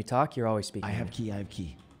in it when you talk. You're always speaking. I in have it. key. I have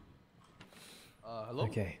key. Hello?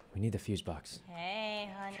 Okay, we need the fuse box. Hey,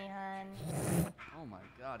 honey, hon. Oh my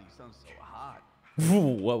god, you sound so hot.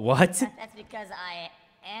 What? That's because I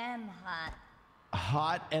am hot.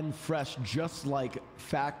 Hot and fresh, just like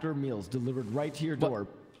Factor meals delivered right to your door.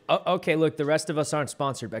 Oh, okay, look, the rest of us aren't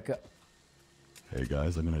sponsored, Becca. Hey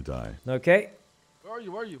guys, I'm gonna die. Okay, Where are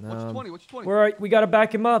you? Where are you? What's your 20? What's your 20? where are we? Gotta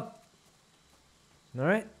back him up. All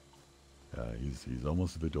right. He's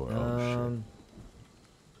almost at the door. Oh shit.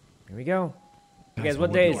 Here we go. You Guys, guys,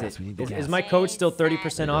 what we need day the is gas, we need it? the Is gas. my code still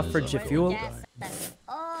 30% off for Yes, Jet I'm Fuel? dying.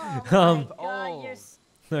 Oh, Um, my God,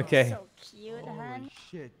 you're Okay. so cute, hon. Holy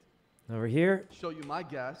shit. Over here. Show you my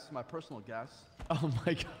gas, my personal gas. Oh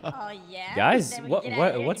my god. Oh, yeah? Guys, Then we what- get out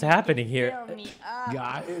what- of here what's and you can happening here? fill me up.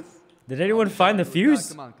 Guys. Did anyone find the fuse?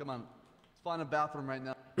 Come on, come on. Let's find a bathroom right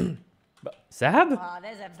now. Sab? Oh,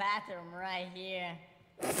 there's a bathroom right here.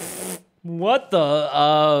 What the?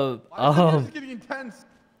 Why is this getting intense?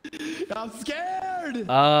 I'm scared. It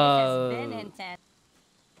has been intense.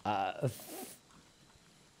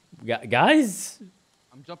 Guys?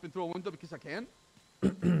 I'm jumping through a window because I can.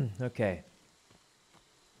 Okay.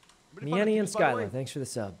 Everybody find Miani the and fuse, by the way? Skylar, thanks for the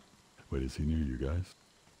sub. Wait, is he near you guys?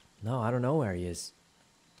 No, I don't know where he is.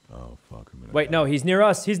 Oh fuck, I'm gonna Wait, die. no, he's near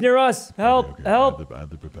us. He's near us. Help! Okay, Help! I have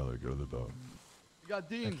the propeller. Go to the boat. You got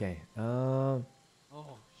Dean. Okay. Oh,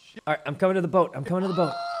 shit. All right, I'm coming to the boat. I'm coming to the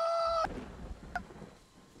boat.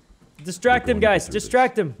 Distract him, guys.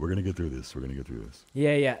 Distract him. We're gonna get through this. We're gonna get through this.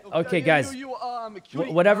 Yeah. Okay, guys.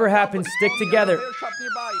 Cutie, Whatever I'll happens, put stick you on the together. hair shop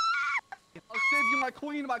nearby. I'll save you,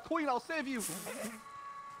 my queen, I'll save you.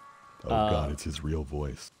 Oh god, it's his real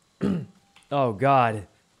voice. Oh God.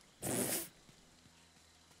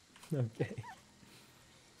 Okay.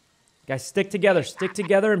 Guys, stick together. Stick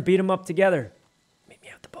together and beat him up together. Meet me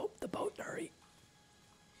at the boat. The boat. Hurry.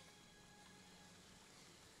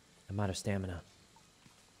 I'm out of stamina.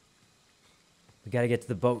 We gotta get to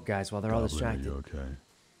the boat, guys, while they're all Goblin, distracted. Are you okay?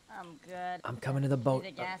 I'm good. I'm coming to the boat.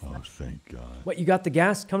 Need the gas. Oh, thank God. What, you got the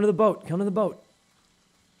gas? Come to the boat. Come to the boat.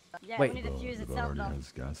 Yeah, Wait. we need the fuse The boat itself, already though.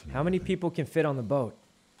 has gas in it, How I many think. people can fit on the boat?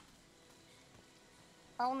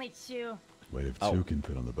 Only 2. Wait, if two can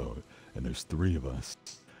fit on the boat, and there's 3 of us,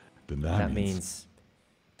 then that means...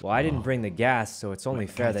 Well, I didn't bring the gas, so it's only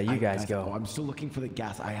fair that you guys go. Oh, I'm still looking for the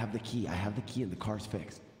gas. I have the key. And the car's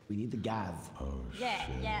fixed. We need the gas. Oh,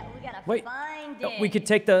 Yeah, we gotta Wait, find it. we could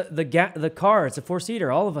take the car. It's a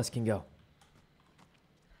 4-seater. All of us can go.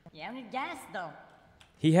 Yeah, we need gas though.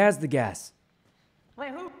 He has the gas. Wait,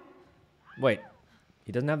 who? Wait,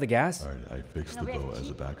 he doesn't have the gas? All right, I fixed the boat as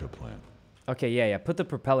a backup plan. Okay, yeah. Put the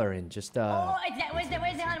propeller in. Just Oh, where's it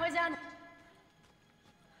on?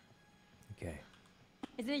 Okay.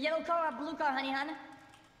 Is it a yellow car or a blue car, honey, hon? Turn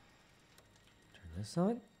this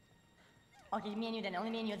on. Okay, me and you then. Only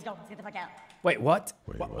me and you. Let's go. Let's get the fuck out. Wait, what?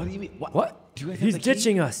 Wait, What do you mean? What? Do you guys have He's the key?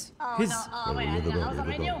 ditching us. Oh, He's... no. Oh, Wait, wait, we have the I boat, was on we have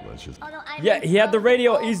the radio. boat. Let's just... Oh, no, I'm Yeah, he had the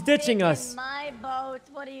radio. boat. He's ditching us. In my boat.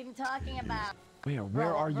 What are you even talking about?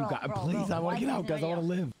 Where are you guys? Please, I want to get out, guys. I want to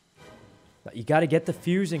live. You gotta get the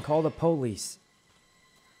fuse and call the police.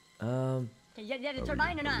 Okay, you have the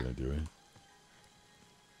turbine or Are not? we gonna do it?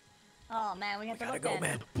 Oh, man, we have to look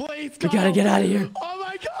then. Please, We gotta get out of here. Oh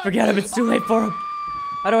my God. Forget him. It's too late for him.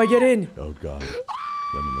 How do I get in? Oh God.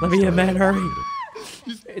 Let me in, man. start. Hurry.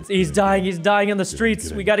 He's dying. He's dying on the streets.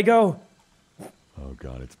 get We in. gotta go. Oh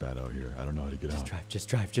God, it's bad out here. I don't know how to get out. Just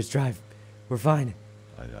drive. We're fine.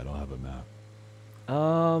 I don't have a map.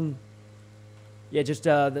 Yeah, just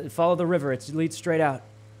follow the river. It leads straight out.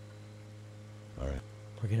 All right.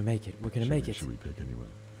 We're gonna make it. We're gonna make it. Should we pick anyone?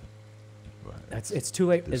 Right. It's too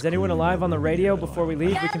late. There's Is anyone clearly alive no on the room in radio the before we airline.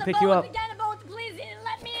 leave? We can pick you up. Get on the boat, please.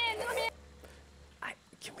 Let me in.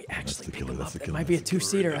 Can we actually the pick killer, him that's up? the It killer, might be a that's the killer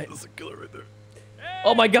 2-seater. right there, that's the killer right there.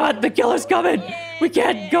 Oh my God! The killer's coming. We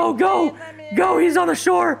can't go. He's on the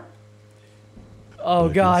shore. Oh I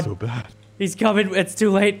feel God. so bad. He's coming. It's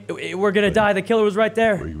too late. We're gonna die. The killer was right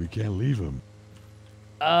there. We can't leave him.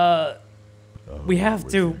 We have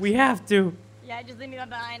to. We have to. Yeah, just leave me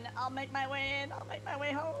behind. I'll make my way in. I'll make my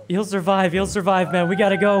way home. He'll survive. He'll survive, man. We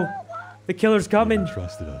gotta go. The killer's coming. He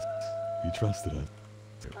trusted us. He trusted us.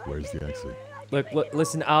 Where's the exit? Look,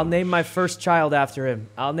 listen. I'll name my first child after him.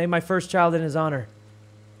 I'll name my first child in his honor.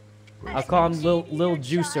 I'll call him Lil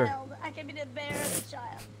Juicer. I can be the bear of the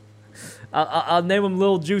child. I'll name him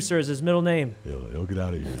Lil Juicer as his middle name. He'll get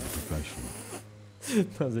out of here. He's a professional.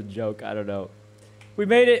 That was a joke. I don't know. We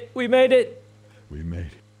made it. We made it. We made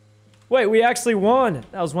it. Wait, we actually won.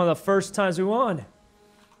 That was one of the first times we won.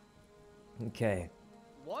 Okay.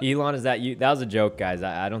 What? Elon, is that you? That was a joke, guys.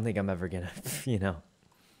 I don't think I'm ever gonna, you know.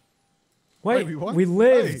 Wait, won? we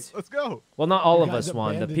lived. Hey, let's go. Well, not all You of guys us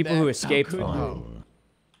won. The abandoned people that. who How escaped could won. you?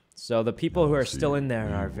 So the people who are See, still in there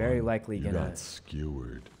we are very won. likely You gonna. got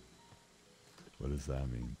skewered. What does that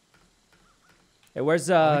mean? Hey, where's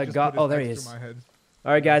He just God? put his Oh, there he X is. through my head.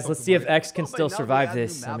 All right, guys. Something Let's see if like- X can Well, still but now we survive add new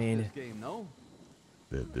this. I maps to mean, this game, no?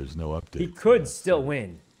 There's no update. he for could that, still so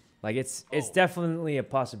win. Like it's definitely a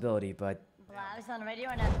possibility, but Is on the radio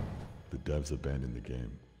or not? The devs abandoned the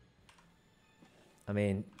game. I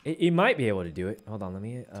mean, he might be able to do it. Hold on, let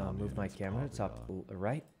me move my it's camera to top probably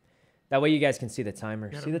right. That way you guys can see the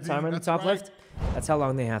timer. See the timer in the that's top right. left? That's how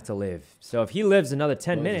long they have to live. So if he lives another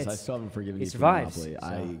 10 Moses, I minutes, still haven't forgiven he you for survives, Monopoly.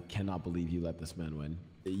 so- I cannot believe you let this man win.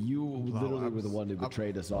 You literally were the one who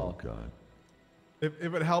betrayed us Oh all. God.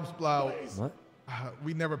 If it helps, Blau, what?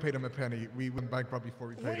 we never paid him a penny. We went bankrupt before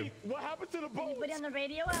we paid him. What happened to the Can boat? you put it on the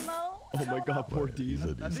radio, Mo? Oh my God, poor He's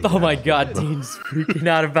Dean. a Oh my God, Dean's freaking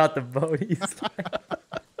out about the boat. He's like,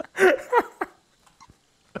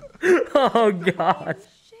 oh God.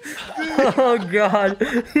 Oh God.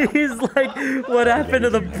 He's like, what happened to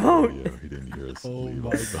the boat? He didn't hear us Oh leave.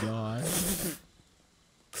 my God.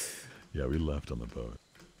 Yeah, we left on the boat.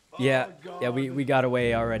 Yeah, yeah, we got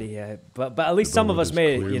away already. Yeah, but at least some of us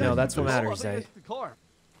made it. You know, that's what matters. It's the car.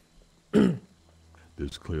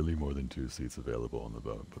 There's clearly more than 2 seats available on the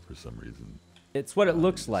boat, but for some reason, It's what it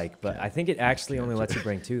looks like, but I think it actually only lets you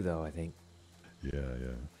bring 2, though. I think. yeah.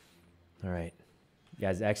 All right,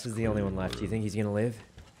 guys. X is the only one left. Do you think he's gonna live?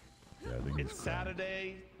 Yeah, I think It's he's fine.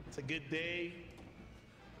 Saturday. It's a good day.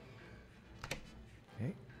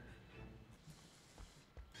 Okay.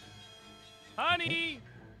 Honey!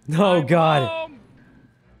 Oh I'm God. home.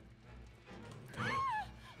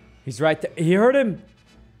 He's right there. He heard him.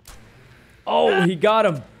 Oh, he got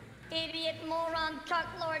him. Idiot, moron,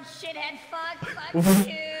 cucklord, shithead, fuck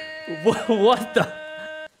you. What the?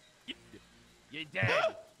 You're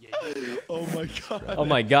dead. Oh my God. Oh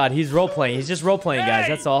my God, he's role playing. He's just role playing, guys.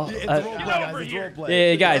 That's all. It's Uh, role play, Get guys. over It's here. role play.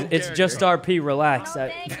 yeah, guys, it's just RP. Relax. No,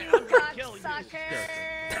 thank you, cocksucker.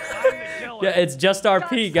 Yeah, it's just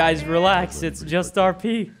RP, guys. Relax. It's just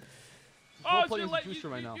RP. Oh, playing so as a juicer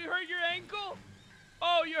right now. you hurt your ankle?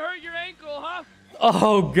 Oh, you hurt your ankle, huh?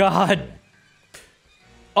 Oh God.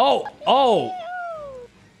 Oh, oh.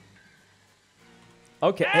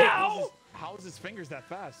 Okay. Ow! How is his fingers that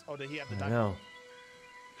fast? Oh, did he have the diamond? No.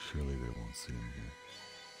 Surely they won't see him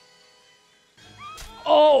here.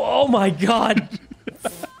 Oh, oh my God.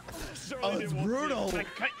 Oh, it's brutal.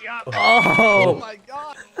 Oh. My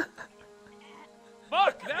God.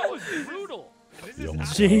 Fuck, that was brutal. This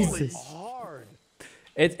is Jesus. hard.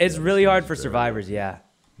 It's really hard for survivors, yeah.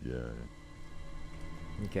 Yeah,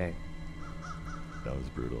 Okay. that was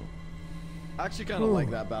brutal. I actually kind of like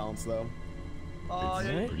that balance though.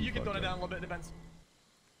 Yeah, pretty you can tone it fucked down a up. little bit. It depends.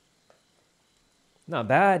 Not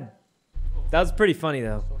bad. That was pretty funny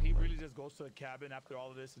though. So he really just goes to a cabin after all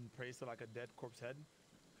of this and prays to like a dead corpse head?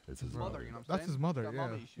 It's his Mother, mother. you know what I'm That's saying? his mother, Got yeah.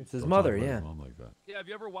 mommy issues. It's his Don't mother, talk about yeah. his mom like that. Yeah, have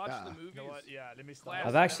you ever watched the Yeah. movies? You know what? Yeah, let me stop.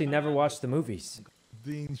 I've actually never watched the movies.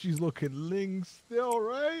 Dean, she's looking ling still,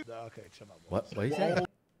 right? Okay, chill out. What do you say?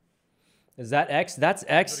 Is that X? That's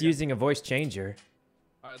X using a voice changer.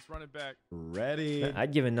 All right, let's run it back. Ready.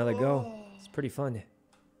 I'd give it another go. It's pretty fun.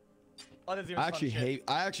 Oh, that's even I fun shit.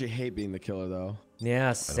 actually hate being the killer though.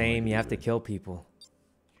 Yeah, same. like You it have to either. kill people.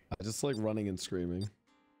 I just like running and screaming.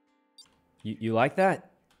 You like that?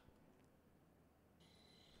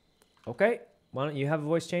 Okay. Why don't you have a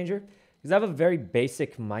voice changer? Because I have a very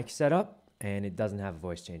basic mic setup, and it doesn't have a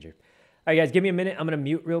voice changer. All right, guys, give me a minute. I'm going to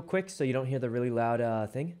mute real quick so you don't hear the really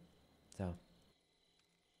loud thing. So,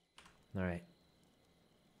 all right.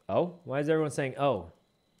 Oh, why is everyone saying, oh?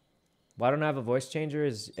 Why don't I have a voice changer?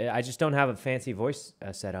 I just don't have a fancy voice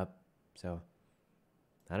setup. So,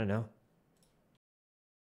 I don't know.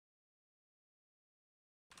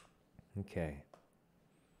 Okay.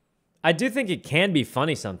 I do think it can be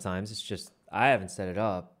funny sometimes. It's just I haven't set it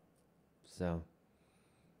up. So.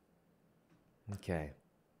 Okay.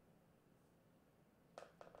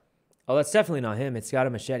 Oh, that's definitely not him. It's got a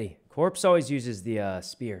machete. Corpse always uses the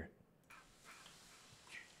spear.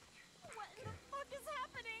 What the fuck is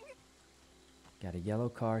happening? Got a yellow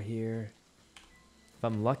car here. If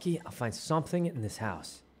I'm lucky, I'll find something in this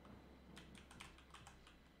house.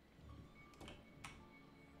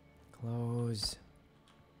 Close.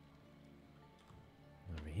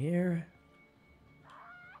 Over here.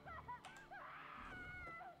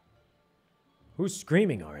 Who's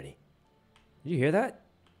screaming already? Did you hear that?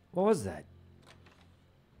 What was that?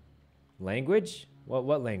 Language?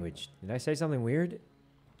 What language? Did I say something weird?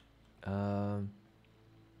 That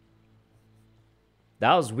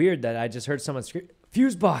was weird that I just heard someone scream.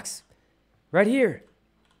 Fuse box! Right here!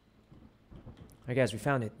 Alright guys, we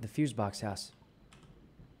found it. The fuse box house.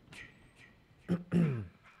 Let's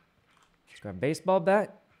grab a baseball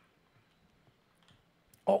bat.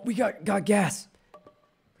 Oh, we got gas.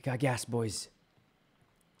 We got gas, boys.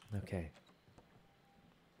 Okay.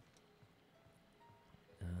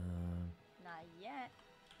 Not yet.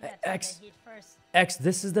 Gotta take X. the heat first. X,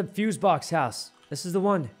 this is the fuse box house. This is the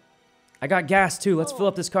one. I got gas too. Let's fill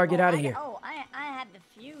up this car. Get out of here. I had the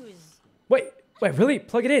fuse. Wait, really?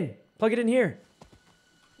 Plug it in. Plug it in here.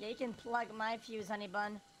 Yeah, you can plug my fuse, honey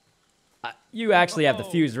bun. You actually have the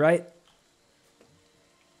fuse, right?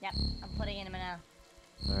 Yep, I'm putting it in now.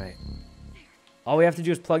 All right. All we have to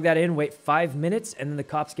do is plug that in, wait 5 minutes, and then the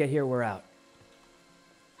cops get here, we're out.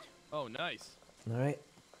 Oh, nice. All right.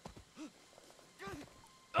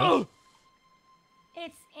 Oh!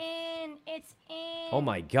 It's in. It's in. Oh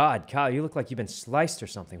my God, Kyle, you look like you've been sliced or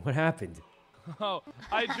something. What happened? Oh,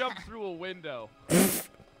 I jumped through a window.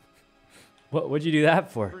 What'd you do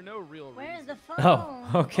that for? For no real reason. Where's the phone?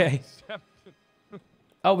 Oh, okay.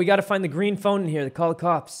 Oh, we got to find the green phone in here to call the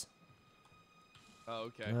cops. Oh,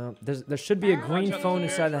 okay. There should be a green Okay. phone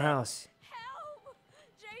inside the house. Help!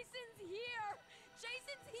 Jason's here.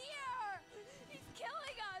 Jason's here. He's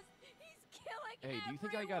killing us. He's killing Hey, do you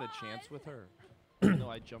think I got a chance with her?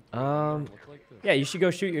 No, I jumped. Like this. Yeah, you should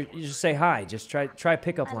go shoot you just say hi. Just try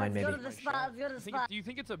pickup line Let's maybe. go to the spot. Let's go to the spot. Do you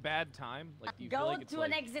think it's a bad time? Like, do you feel Go like it's to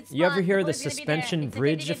like... an exit spot. You ever hear the boy's gonna be there. suspension It's a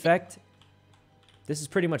bridge 50-50. effect? This is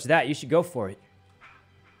pretty much that. You should go for it.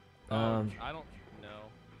 I don't know.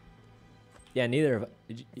 Yeah, neither of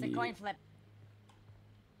It's a coin flip.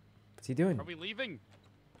 What's he doing? Are we leaving?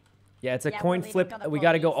 Yeah, it's a Yeah, we're coin leaving flip. for the We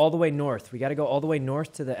got to go police. all the way north. We got to go all the way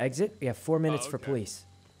north to the exit. We have 4 minutes for okay. police.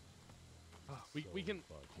 We can...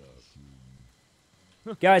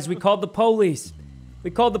 Guys, we called the police. We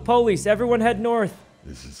called the police. Everyone head north.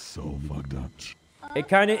 This is so fucked up. It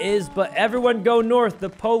kind of is, but everyone go north. The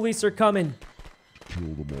police are coming. Kill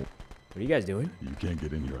them all. What are you guys doing? You can't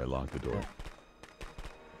get in here. I locked the door.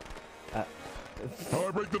 How do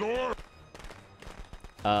I break the door?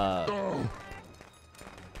 Oh.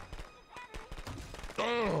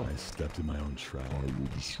 Oh. I stepped in my own trap. I will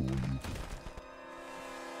destroy you.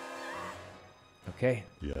 Okay.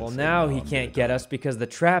 Yes, Well, now he I'm can't gonna get us because the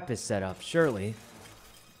trap is set up, surely.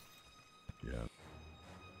 Yeah.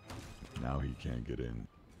 Now he can't get in.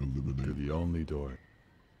 To the only door.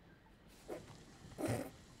 We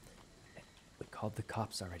called the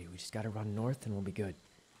cops already. We just gotta run north and we'll be good.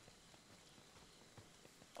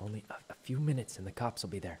 Only a few minutes and the cops will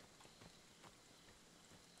be there.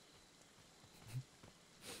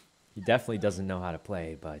 He definitely doesn't know how to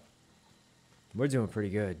play, but we're doing pretty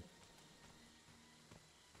good.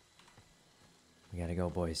 We gotta go,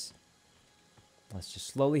 boys. Let's just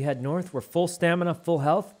slowly head north. We're full stamina, full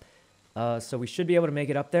health. So we should be able to make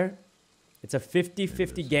it up there. It's a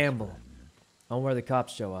 50-50 gamble on where the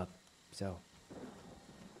cops show up. So. All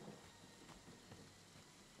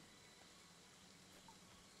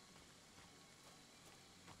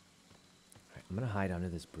right, I'm gonna hide under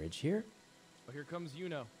this bridge here. Oh, here comes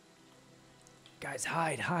Yuno. Guys,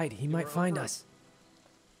 hide. He might find us.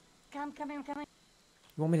 Come in. You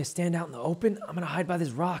want me to stand out in the open? I'm gonna hide by this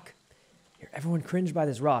rock. Here, everyone cringe by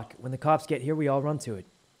this rock. When the cops get here, we all run to it.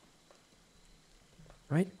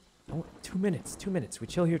 Right? Oh, 2 minutes. 2 minutes. We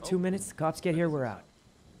chill here 2 minutes. The cops get here, we're out.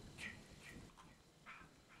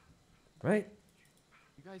 Right?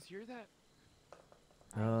 You guys hear that?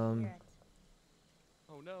 Oh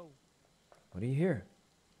no. What do you hear?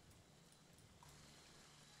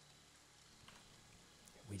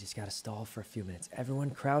 We just gotta stall for a few minutes. Everyone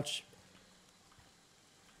crouch.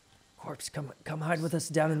 Corpse, come hide with us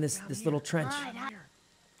down in this little trench.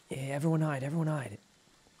 Yeah, everyone hide.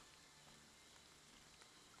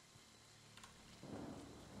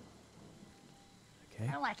 Okay.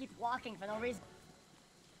 I don't want to keep walking for no reason.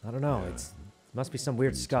 I don't know. Yeah. It must be some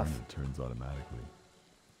weird scuff. It turns automatically.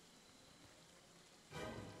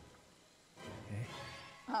 Okay.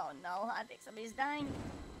 Oh no, I think somebody's dying.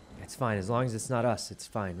 It's fine. As long as it's not us, it's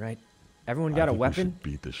fine, right? Everyone got a weapon? We should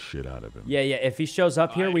beat the shit out of him. Yeah. If he shows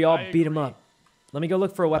up here, we all beat him up. Let me go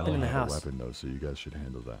look for a weapon in the I don't have house. a weapon though, so you guys should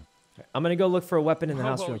handle that. I'm gonna go look for a weapon in the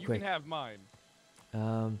house real you quick. can have mine.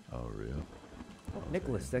 Oh, real?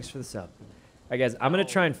 Nicholas, thanks for the sub. All right, guys, I'm gonna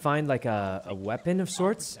try and find like a weapon of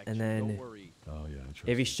sorts, and then Oh yeah.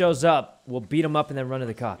 if he shows up, we'll beat him up and then run to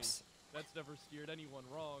the cops. That's never steered anyone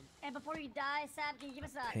wrong. And before you die, Saab, can you give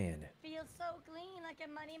us a Pan. feels so clean like a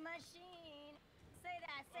money machine? Say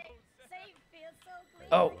that, say feels so clean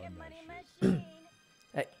like a money machine.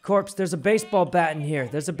 Hey, Corpse, there's a baseball bat in here.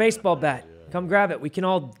 There's a baseball bat. Come grab it. We can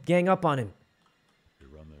all gang up on him. You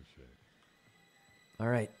run that shit. All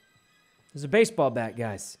right. There's a baseball bat,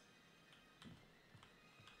 guys.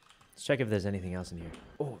 Let's check if there's anything else in here.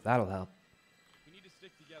 Oh, that'll help. We need to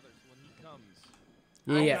stick together so when he comes.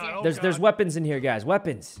 Yeah. There's weapons in here, guys.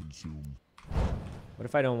 Weapons. What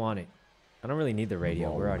if I don't want it? I don't really need the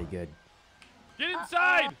radio. We're already good. Get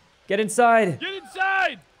inside! Get inside. Get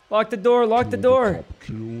inside! Lock the door. Lock the door.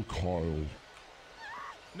 Kill Kyle.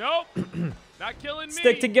 Nope. Not killing me.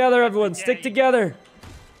 Stick together, everyone. Stick together.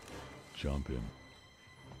 Jump in. All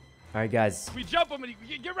right, guys. We jump him and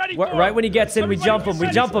get ready for Right when he gets in, we jump him. We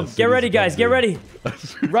jump him. Get ready, guys. Get ready.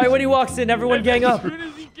 Right when he walks in, everyone gang up. I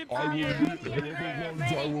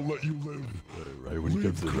will let you live. Right when he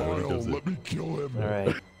comes in. Let me kill him. All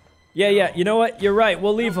right. Yeah. You know what? You're right.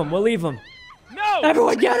 We'll leave him. No!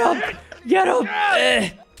 Everyone get up! Get him!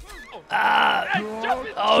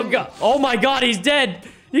 Oh god! Oh my god, he's dead!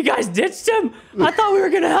 You guys ditched him? I thought we were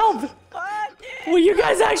gonna help! Well, you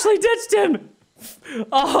guys actually ditched him!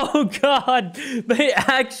 Oh god! They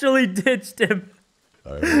actually ditched him!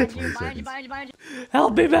 Alright, 20 seconds. Behind you.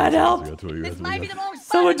 Help me, man, help! This might be the most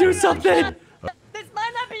Someone do something! This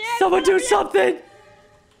might not be it. Someone do something!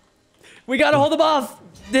 We gotta hold him off!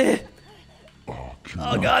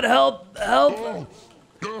 Oh god, help! Help!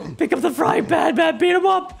 Pick up the frying pan, man! Beat him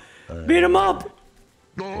up! Beat him up!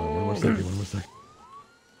 One more second.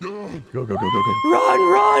 Go.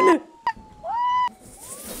 Run!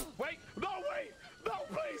 Wait, no,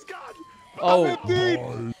 please, God. Oh.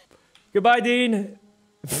 Goodbye, Dean.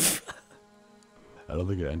 I don't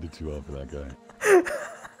think it ended too well for that guy.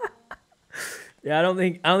 Yeah, I don't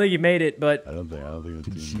think he made it, but I don't think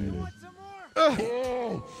the team made it.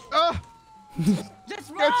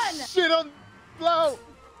 Just run! Shit on blow.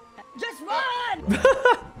 Just run!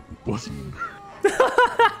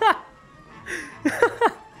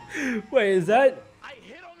 Wait, is that? I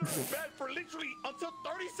hit on the bed for literally until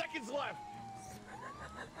 30 seconds left.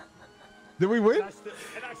 Did we win?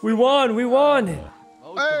 We won!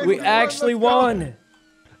 Hey, We actually won!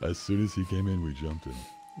 As soon as he came in, we jumped in.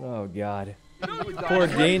 Oh god. Poor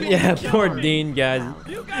Dean. Yeah, poor Dean, guys.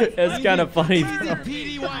 It's kind of funny.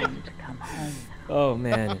 Oh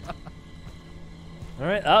man. All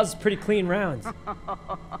right, that was a pretty clean round.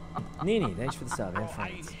 Nini, thanks for the sub. And I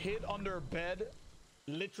friends. hid under a bed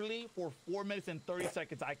literally for 4 minutes and 30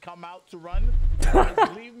 seconds. I come out to run.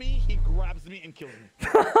 Leave me, he grabs me and kills me.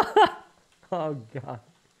 Oh, God.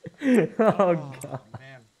 Oh, God.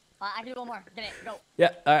 Man. I can do one more. Get it. Go. Yeah,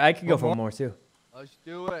 I could go for one more, too. Let's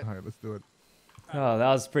do it. All right, let's do it. Oh, that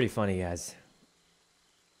was pretty funny, guys.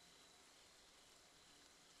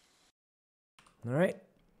 All right.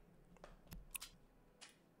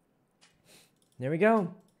 There we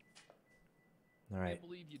go. All right. I can't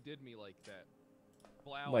believe you did me like that.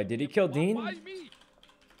 Blau, Wait, did he kill Dean? Why me?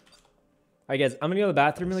 All right, guys, I'm going to go to the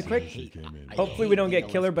bathroom really quick. Hopefully we don't get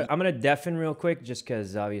killer, but I'm going to deafen real quick just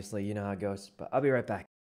because, obviously, you know how it goes. But I'll be right back.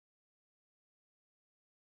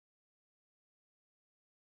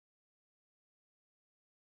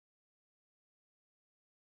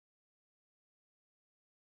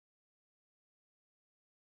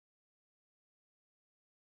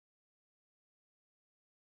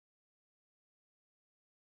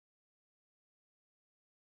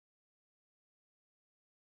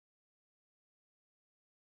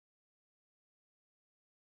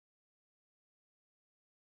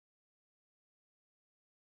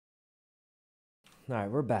 All right,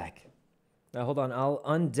 we're back. Now, hold on. I'll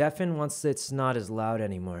undeafen once it's not as loud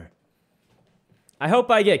anymore. I hope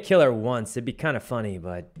I get killer once. It'd be kind of funny,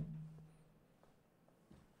 but...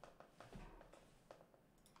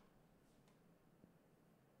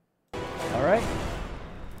 All right.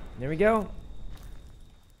 There we go.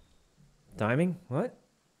 Timing? What?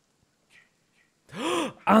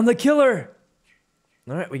 I'm the killer!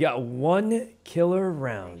 All right, we got one killer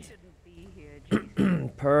round.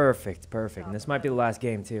 Perfect, perfect. And this might be the last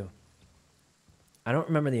game, too. I don't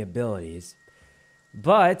remember the abilities,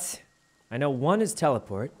 but I know one is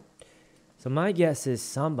teleport. So my guess is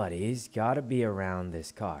somebody's got to be around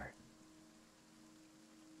this car.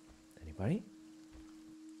 Anybody?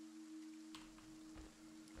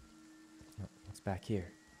 Oh, what's back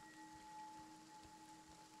here?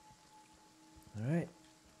 All right.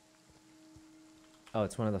 Oh,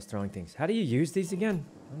 it's one of those throwing things. How do you use these again?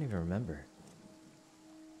 I don't even remember.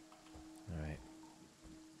 All right.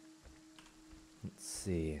 Let's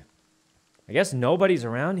see. I guess nobody's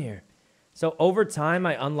around here. So over time,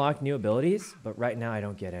 I unlock new abilities, but right now I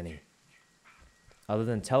don't get any. Other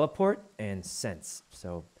than teleport and sense.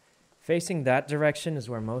 So facing that direction is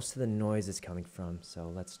where most of the noise is coming from. So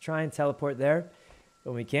let's try and teleport there.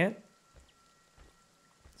 When we can't,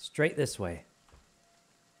 straight this way.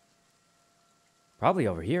 Probably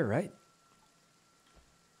over here, right?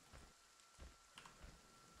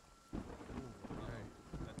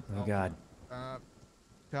 Oh, God.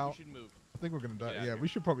 Cal, should move. I think we're going to die. Yeah, we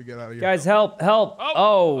should probably get out of here. Guys, help, help.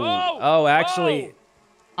 Oh, actually.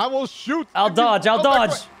 I will shoot. I'll dodge, I'll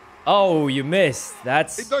dodge. Oh, you missed.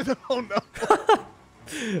 That's... Oh, no.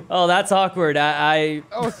 Oh, that's awkward. That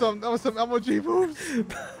was some MOG moves.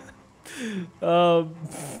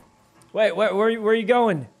 Wait, where are you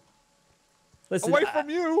going? Listen, away from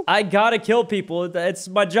you. I gotta kill people. It's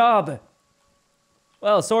my job.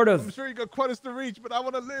 Well, sort of. I'm sure you got quite a to reach, but I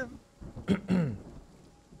want to live.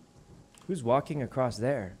 Who's walking across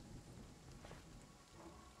there?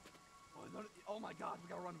 Oh my God, we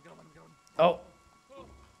gotta run, we gotta run, we gotta run. Oh.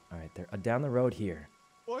 All right, they're down the road here.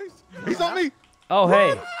 Boys, he's on me. Oh,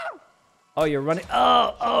 hey. Oh, you're running.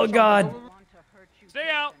 Oh, God. Stay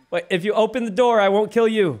out. Wait, if you open the door, I won't kill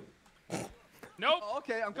you. Nope. Oh,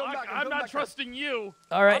 okay, I'm coming back. I'm not trusting you.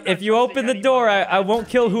 All right, if you open the door, I won't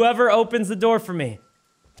kill whoever opens the door for me.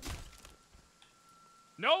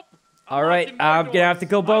 Nope. All right, I'm gonna have to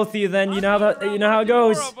kill both of you then. You know how it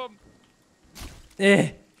goes.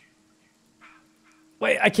 Eh.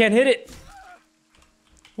 Wait, I can't hit it.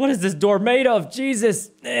 What is this door made of?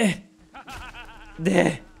 Jesus. Eh.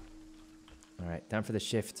 Eh. All right, time for the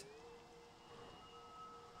shift.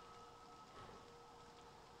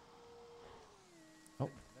 Oh.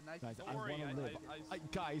 Guys, I want to live.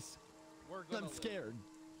 Guys, I'm scared.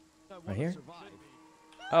 Right here?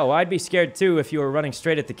 Oh, I'd be scared too if you were running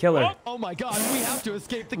straight at the killer. Oh my God, we have to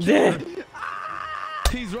escape the killer.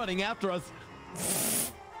 He's running after us.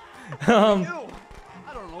 I don't know.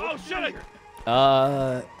 Oh shit!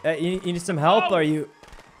 You need some help? No. Are you?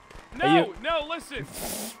 No, listen.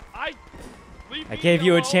 I gave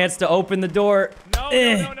you a chance to open the door. No.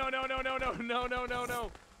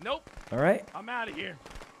 Nope. All right. I'm out of here.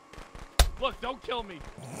 Look, don't kill me.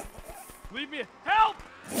 Leave me. Help!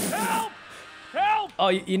 Help! Help! Oh,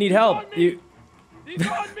 you need help. He's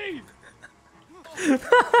on me.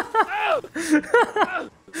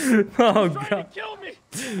 Oh He's trying to kill me.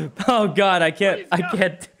 Oh God, I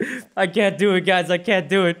can't do it, guys. I can't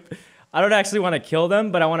do it. I don't actually want to kill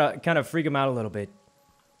them, but I want to kind of freak them out a little bit.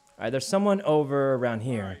 All right, there's someone over around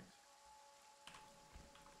here. Right.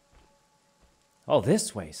 Oh,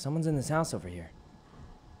 this way. Someone's in this house over here.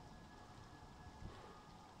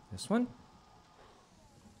 This one?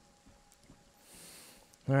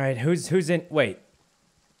 All right, who's in? Wait,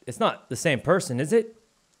 it's not the same person, is it?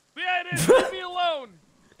 Yeah, it is. Leave me alone.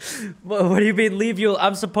 What do you mean leave you?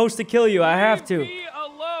 I'm supposed to kill you. I have to. Leave me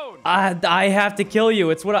alone. I have to kill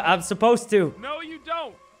you. It's what I'm supposed to. No, you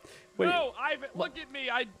don't. Wait, no, Ivan, look at me.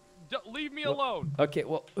 Leave me alone. Okay,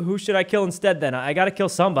 well, who should I kill instead then? I gotta kill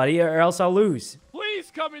somebody or else I'll lose. Please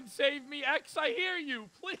come and save me, X. I hear you.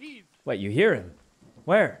 Please. Wait, you hear him?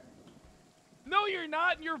 Where? No, you're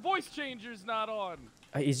not, and your voice changer's not on.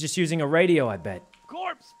 He's just using a radio, I bet.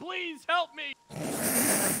 Corpse, please help me.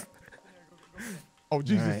 Oh,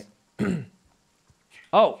 Jesus. Right.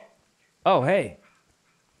 Oh, hey.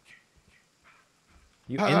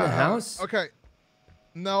 You in the house? Okay.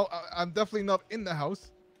 No, I'm definitely not in the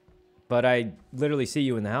house. But I literally see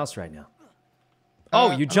you in the house right now.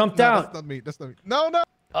 Oh, you jumped no, out. That's not me. That's not me. No, no.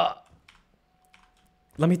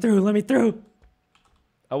 Let me through. Let me through.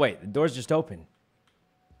 Oh, wait. The door's just open.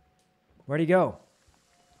 Where'd he go?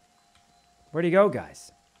 Where'd he go,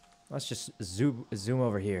 guys? Let's just zoom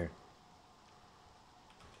over here.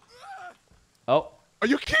 Oh. Are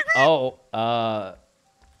you kidding me? Oh, are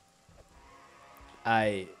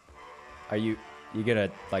you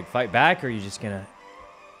gonna like fight back or are you just gonna?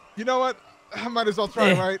 You know what? I might as well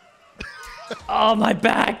try, right? Oh, my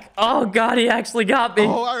back. Oh, God, he actually got me.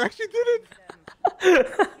 Oh, I actually did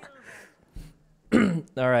it.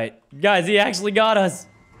 All right. Guys, he actually got us.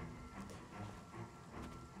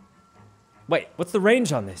 Wait, what's the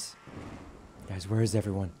range on this? Guys, where is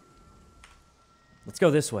everyone? Let's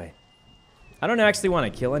go this way. I don't actually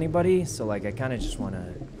want to kill anybody, so, like, I kind of just want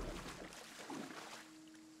to...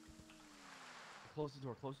 Close the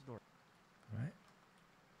door, close the door. All right.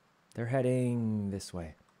 They're heading this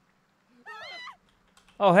way.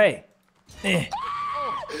 Oh, hey.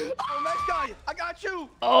 Oh, nice guy. I got you.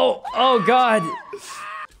 Oh, God.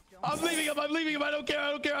 I'm leaving him. I don't care.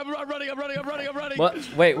 I'm running.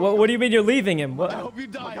 What? Wait, what do you mean you're leaving him? What? I hope you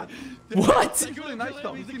die. What? He's really nice,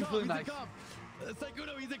 though. He seems really nice.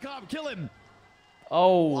 Sykkuno, he's a cop. Kill him.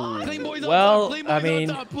 Oh, Clean boys well, on top. I mean,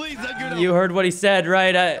 on top. Please, you heard what he said,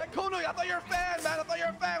 right? Sykkuno, I thought you were a fan, man. I thought you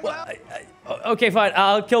were a fan. Well, okay, fine.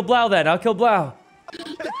 I'll kill Blau then. I'll kill Blau.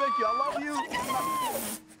 Thank you. I love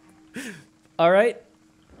you. All right.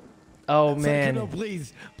 Oh man. Sykkuno,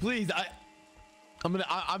 please. I'm gonna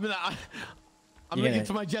get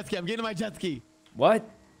to my jet ski. I'm getting to my jet ski. What?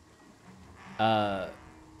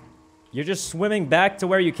 You're just swimming back to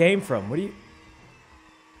where you came from.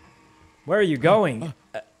 Where are you going?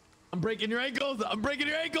 I'm breaking your ankles.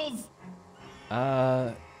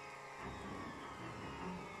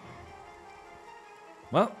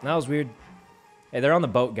 Well, that was weird. Hey, they're on the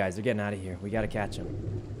boat, guys. They're getting out of here. We gotta catch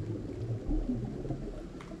them.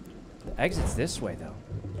 The exit's this way, though.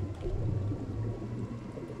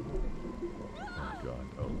 Oh, God.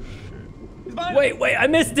 Oh, shit. Wait, I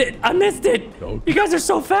missed it. Don't. You guys are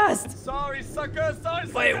so fast. Sorry, sucker. Sorry,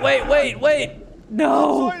 Wait.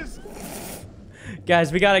 No.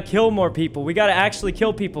 Guys, we gotta kill more people. We gotta actually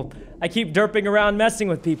kill people. I keep derping around messing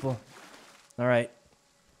with people. All right.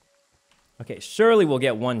 Okay, surely we'll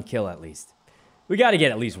get one kill at least. We gotta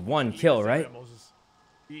get at least one kill, right?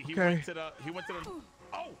 He Okay. went to the.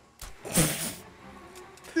 Oh.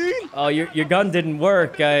 Oh, your gun didn't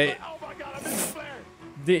work. Oh my God! I missed the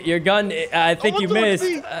flare. Your gun, I think you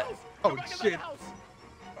missed. Oh, shit.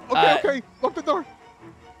 Okay. Lock the door.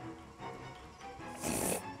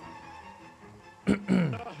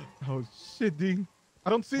 Oh, shit, Dean. I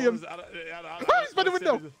don't see him. He's by the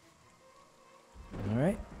window. All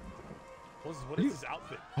right. What is his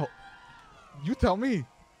outfit? Oh, you tell me.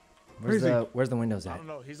 Where's the windows I at? don't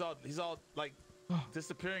know. He's all like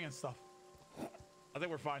disappearing and stuff. I think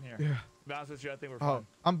we're fine here. Yeah. To be honest with you, I think we're Oh, fine.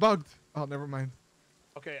 I'm bugged. Oh, never mind.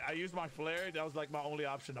 Okay, I used my flare. That was like my only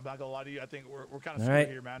option. I'm not gonna lie to you. I think we're kind of All screwed right.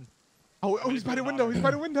 here, man. Oh, he's by the window. He's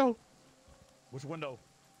by the window. Which window?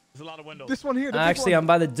 There's a lot of windows. This one here. Actually, I'm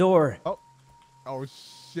by the door. Oh,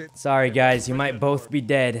 shit. Sorry, guys. You might both be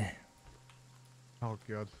dead. Oh,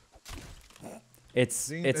 God. It's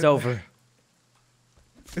Dean, over.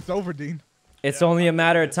 It's over, Dean. It's only a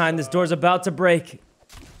matter of time. This door's about to break.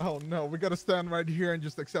 Oh, no. We got to stand right here and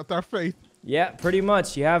just accept our fate. Yeah, pretty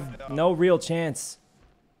much. You have no real chance.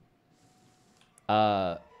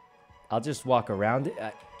 I'll just walk around it.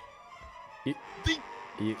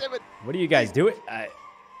 What are you guys doing?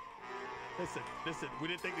 Listen. We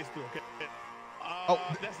didn't think this through. Okay.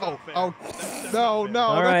 That's oh, not fair. oh, That's no, not fair. no.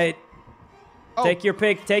 All right. Oh. Take your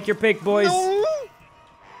pick, boys. No.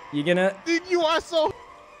 You gonna? Dude, you are so.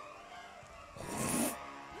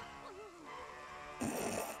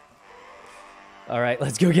 All right,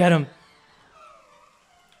 let's go get him.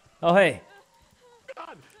 Oh, hey.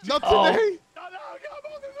 Not Oh. today.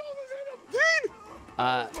 Dean.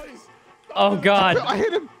 Oh God. I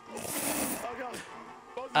hit him.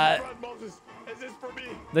 Moses, is this for me?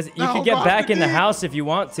 Listen, you No, can get Rob, back in the Dean. house if you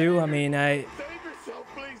want to. I mean, Save yourself,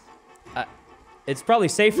 please. it's probably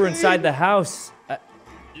safer inside the house.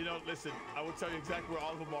 You know, listen, I will tell you exactly where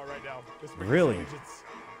all of them are right now. Let's bring Really? the agents.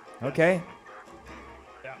 Okay.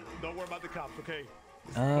 Yeah, don't worry about the cops, okay?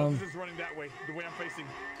 Um. Moses is running that way, the way I'm facing.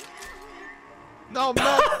 No, I'm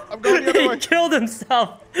not. I'm going the other He way. killed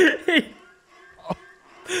himself.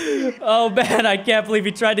 Oh man, I can't believe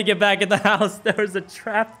he tried to get back in the house. There was a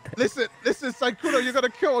trap. Listen, Sykkuno, you're gonna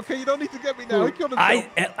kill, okay? You don't need to get me now. He killed himself.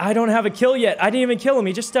 I don't have a kill yet. I didn't even kill him.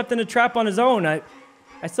 He just stepped in a trap on his own. I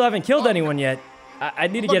still haven't killed anyone yet. I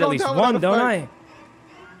need to get at least one, don't I?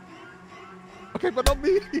 Okay, but not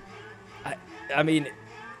me. I mean,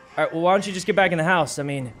 all right, well, why don't you just get back in the house? I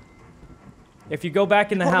mean, if you go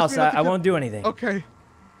back in the house, I won't do anything. Okay.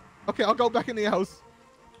 Okay, I'll go back in the house.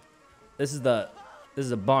 This is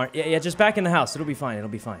a barn. Yeah, just back in the house. It'll be fine. It'll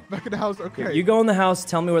be fine. Back in the house, okay. You go in the house,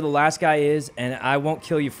 tell me where the last guy is, and I won't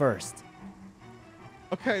kill you first.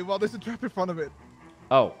 Okay, well, there's a trap in front of it.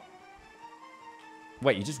 Oh.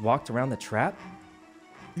 Wait, you just walked around the trap?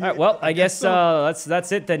 All right, well, I guess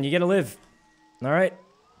that's it then. You get to live. All right?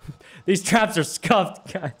 These traps are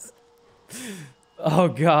scuffed, guys. Oh,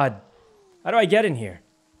 God. How do I get in here?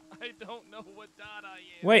 I don't know what dot I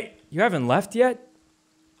am. Wait, you haven't left yet?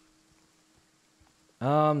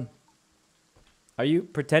 Are you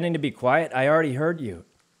pretending to be quiet? I already heard you.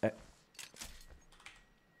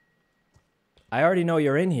 I already know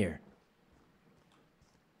you're in here.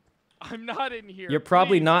 I'm not in here. You're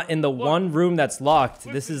probably Please. not in the one room that's locked.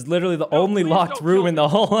 This is literally the only please locked don't room kill in the me.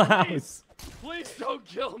 whole house. Please don't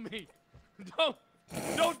kill me.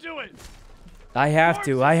 Don't do it. I have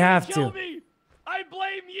to. I have Kill to. me. I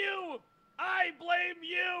blame you. I blame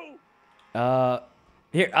you.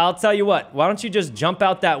 Here, I'll tell you what. Why don't you just jump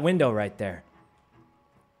out that window right there?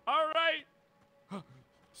 All right.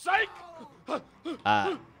 Psych.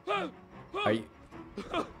 Are you...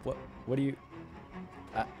 What are you...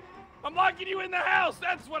 I'm locking you in the house.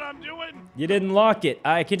 That's what I'm doing. You didn't lock it.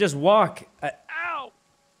 I can just walk. Ow.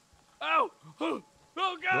 Ow. Oh,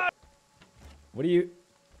 God. What are you...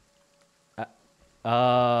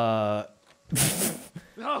 No.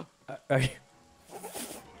 Are you...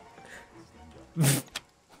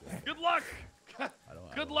 Good luck.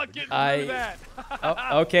 Good luck getting through that.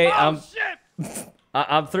 Oh, okay, oh, shit.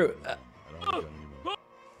 I'm through.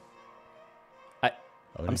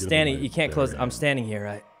 I'm standing. You can't close. I'm standing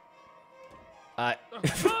here.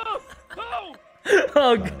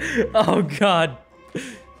 Oh God.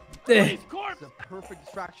 It's corpse. It's a perfect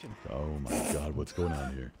distraction. Oh my God, what's going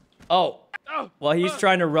on here? Oh. Well, he's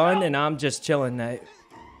trying to run, and I'm just chilling.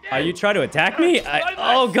 Are you trying to attack me?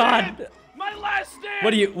 Oh God. My last stand.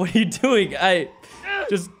 What are you doing? I'm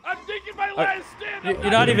taking my last stand.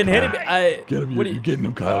 You're not even hitting me. Get him. You're getting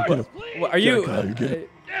him, Kyle. Get him. Are you? Kyle, you get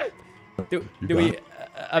him. Do we?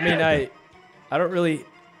 I mean, I don't really.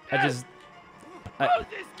 Moses,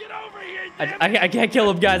 get over here. I can't kill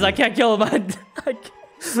him, guys. I can't kill him. I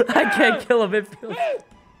can't kill him. It feels.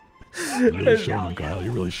 You're really showing him, Kyle.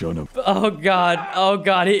 You're really showing him. Oh God. Oh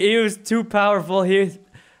God. He was too powerful. He.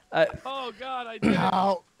 Oh God, I did.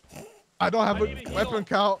 Cal, I don't have a weapon,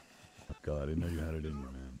 Cal. God, I didn't know you had it in you,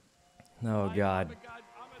 man. Oh God.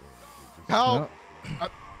 Cal,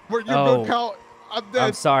 you're Oh. good, Cal. I'm dead.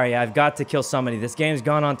 I'm sorry. I've got to kill somebody. This game's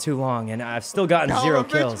gone on too long, and I've still gotten Cal, 0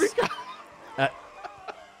 avenge kills. me, Cal.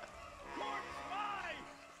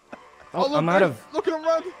 Oh, I'm out of. Look at him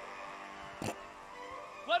run.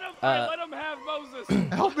 Let him have Moses.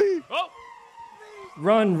 Help me. Oh.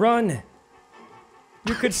 Run.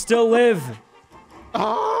 You could still live.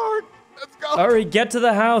 Oh, let's go. Hurry, get to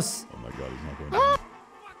the house. Oh my God, he's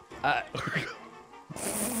not going.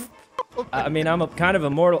 I mean, I'm kind of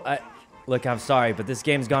immortal. Look, I'm sorry, but this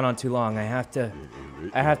game's gone on too long. I have to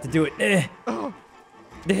do it.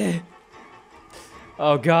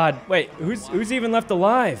 Oh God! Wait, who's even left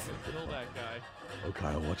alive? Kill that guy. Oh,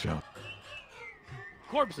 Kyle, watch out.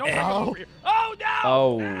 Corpse, don't come over here. Oh no!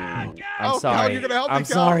 Oh, God. I'm sorry. Cal, you're gonna help me, I'm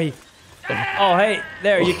Cal. sorry. Oh, hey,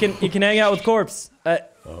 there. You can hang out with Corpse.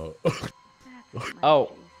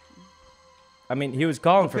 Oh. I mean, he was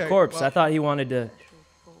calling for Okay, Corpse. well- I thought he wanted to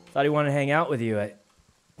hang out with you.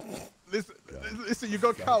 Listen, you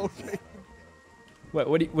go, Cal. Okay?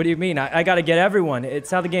 What do you mean? I got to get everyone. It's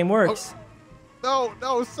how the game works.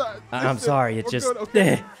 No, son. I'm sorry. It's We're just. good,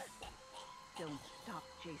 okay. Don't stop,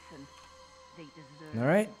 Jason. They deserve All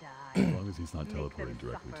right. to As die. long as he's not teleporting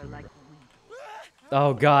directly to me. Like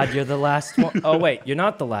Oh God, you're the last one. Oh wait, you're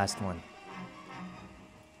not the last one.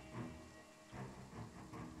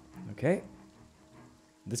 Okay.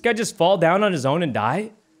 This guy just fall down on his own and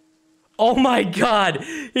die? Oh my God,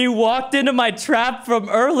 he walked into my trap from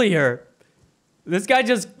earlier. This guy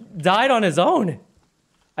just died on his own,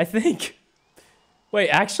 I think. Wait,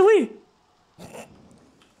 actually?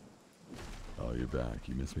 Oh, you're back.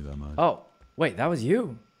 You missed me that much? Oh, wait, that was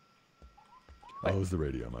you. Oh, it was the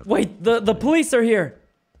radio. My Wait, the police are here.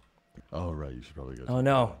 Oh, right. You should probably go. Oh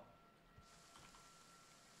no.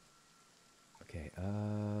 Okay,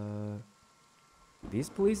 this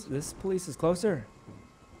police is closer.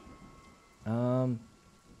 I'm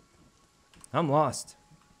lost.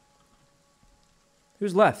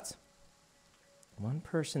 Who's left? One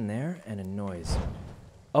person there and a noise.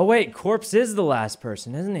 Oh wait, Corpse is the last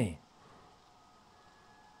person, isn't he?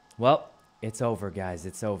 Well, it's over, guys.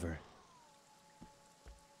 It's over.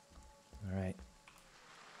 All right.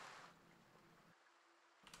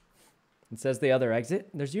 It says the other exit.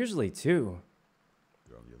 There's usually two.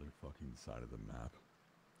 They're on the other fucking side of the map.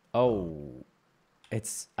 Oh,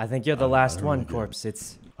 I think you're the last one, Corpse.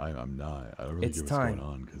 I'm not. I don't really get what's time. going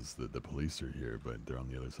on because the police are here, but they're on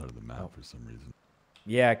the other side of the map for some reason.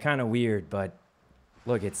 Yeah, kind of weird, but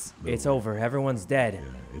look, it's over. Everyone's dead.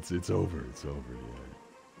 Yeah, it's over. It's over.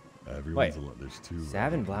 Yeah. Everyone's alive. There's two.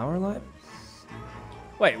 Saab and Blau are alive?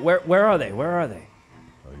 Wait, where are they? Where are they?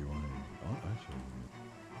 Oh, you want to? Oh, actually.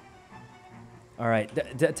 All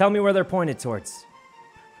right, tell me where they're pointed towards.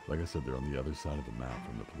 Like I said, they're on the other side of the map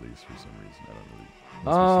from the police for some reason. I don't really.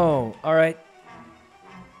 Oh, all right.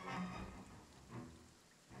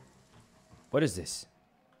 What is this?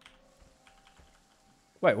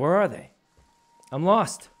 Wait, where are they? I'm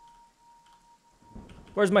lost.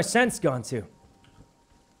 Where's my sense gone to?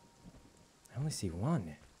 I only see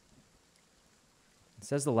one. It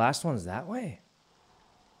says the last one's that way.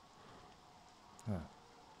 Huh.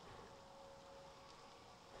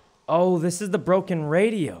 Oh, this is the broken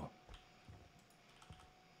radio.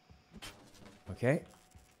 Okay.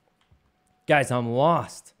 Guys, I'm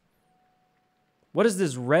lost. What does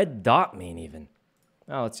this red dot mean even?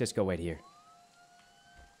 Oh, let's just go wait here.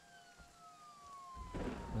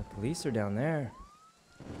 The police are down there.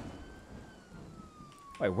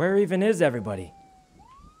 Wait, where even is everybody?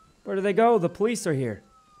 Where do they go? The police are here.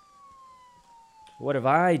 What if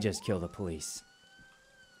I just kill the police?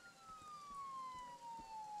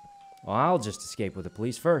 Well, I'll just escape with the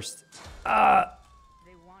police first. They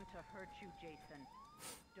want to hurt you, Jason.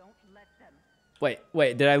 Don't let them.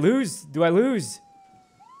 Wait, did I lose? Do I lose?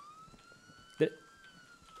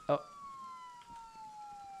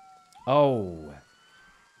 Oh.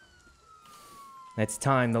 It's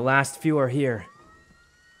time. The last few are here.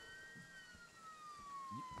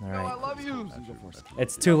 All right. I love you.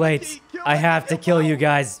 It's too late. I have to kill you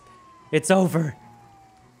guys. It's over.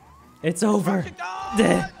 It's over.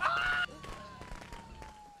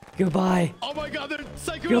 Goodbye. Oh my God,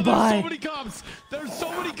 Sykkuno, Goodbye. there's so many cops. There's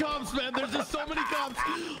so many cops, man. There's just so many cops.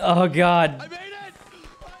 Oh God. I made it.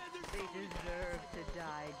 They deserve to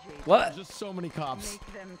die, Jason. What? There's just so many cops.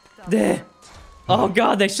 Make them suffer. Oh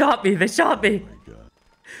God, they shot me. They shot me.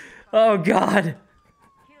 Oh God.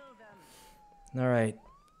 Kill them. All right.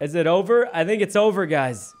 Is it over? I think it's over,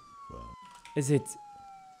 guys. Is it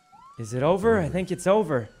over? I think it's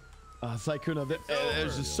over. Sykkuno,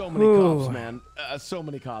 there's just so many cops, man. So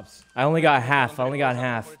many cops. I only got half.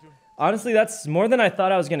 Honestly, that's more than I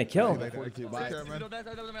thought I was gonna kill. Yo, GG's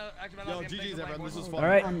everyone. This was fun. All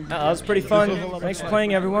right, that was pretty fun. Thanks for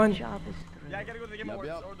playing, everyone. Yeah, I gotta go to the Game Awards.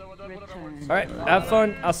 All right, have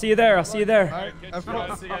fun. I'll see you there. All right, have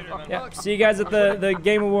fun. Yeah, see you guys at the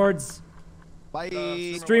Game Awards.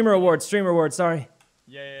 Bye. Streamer Awards. Sorry.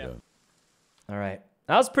 Yeah. All right,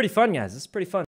 that was pretty fun, guys. This is pretty fun.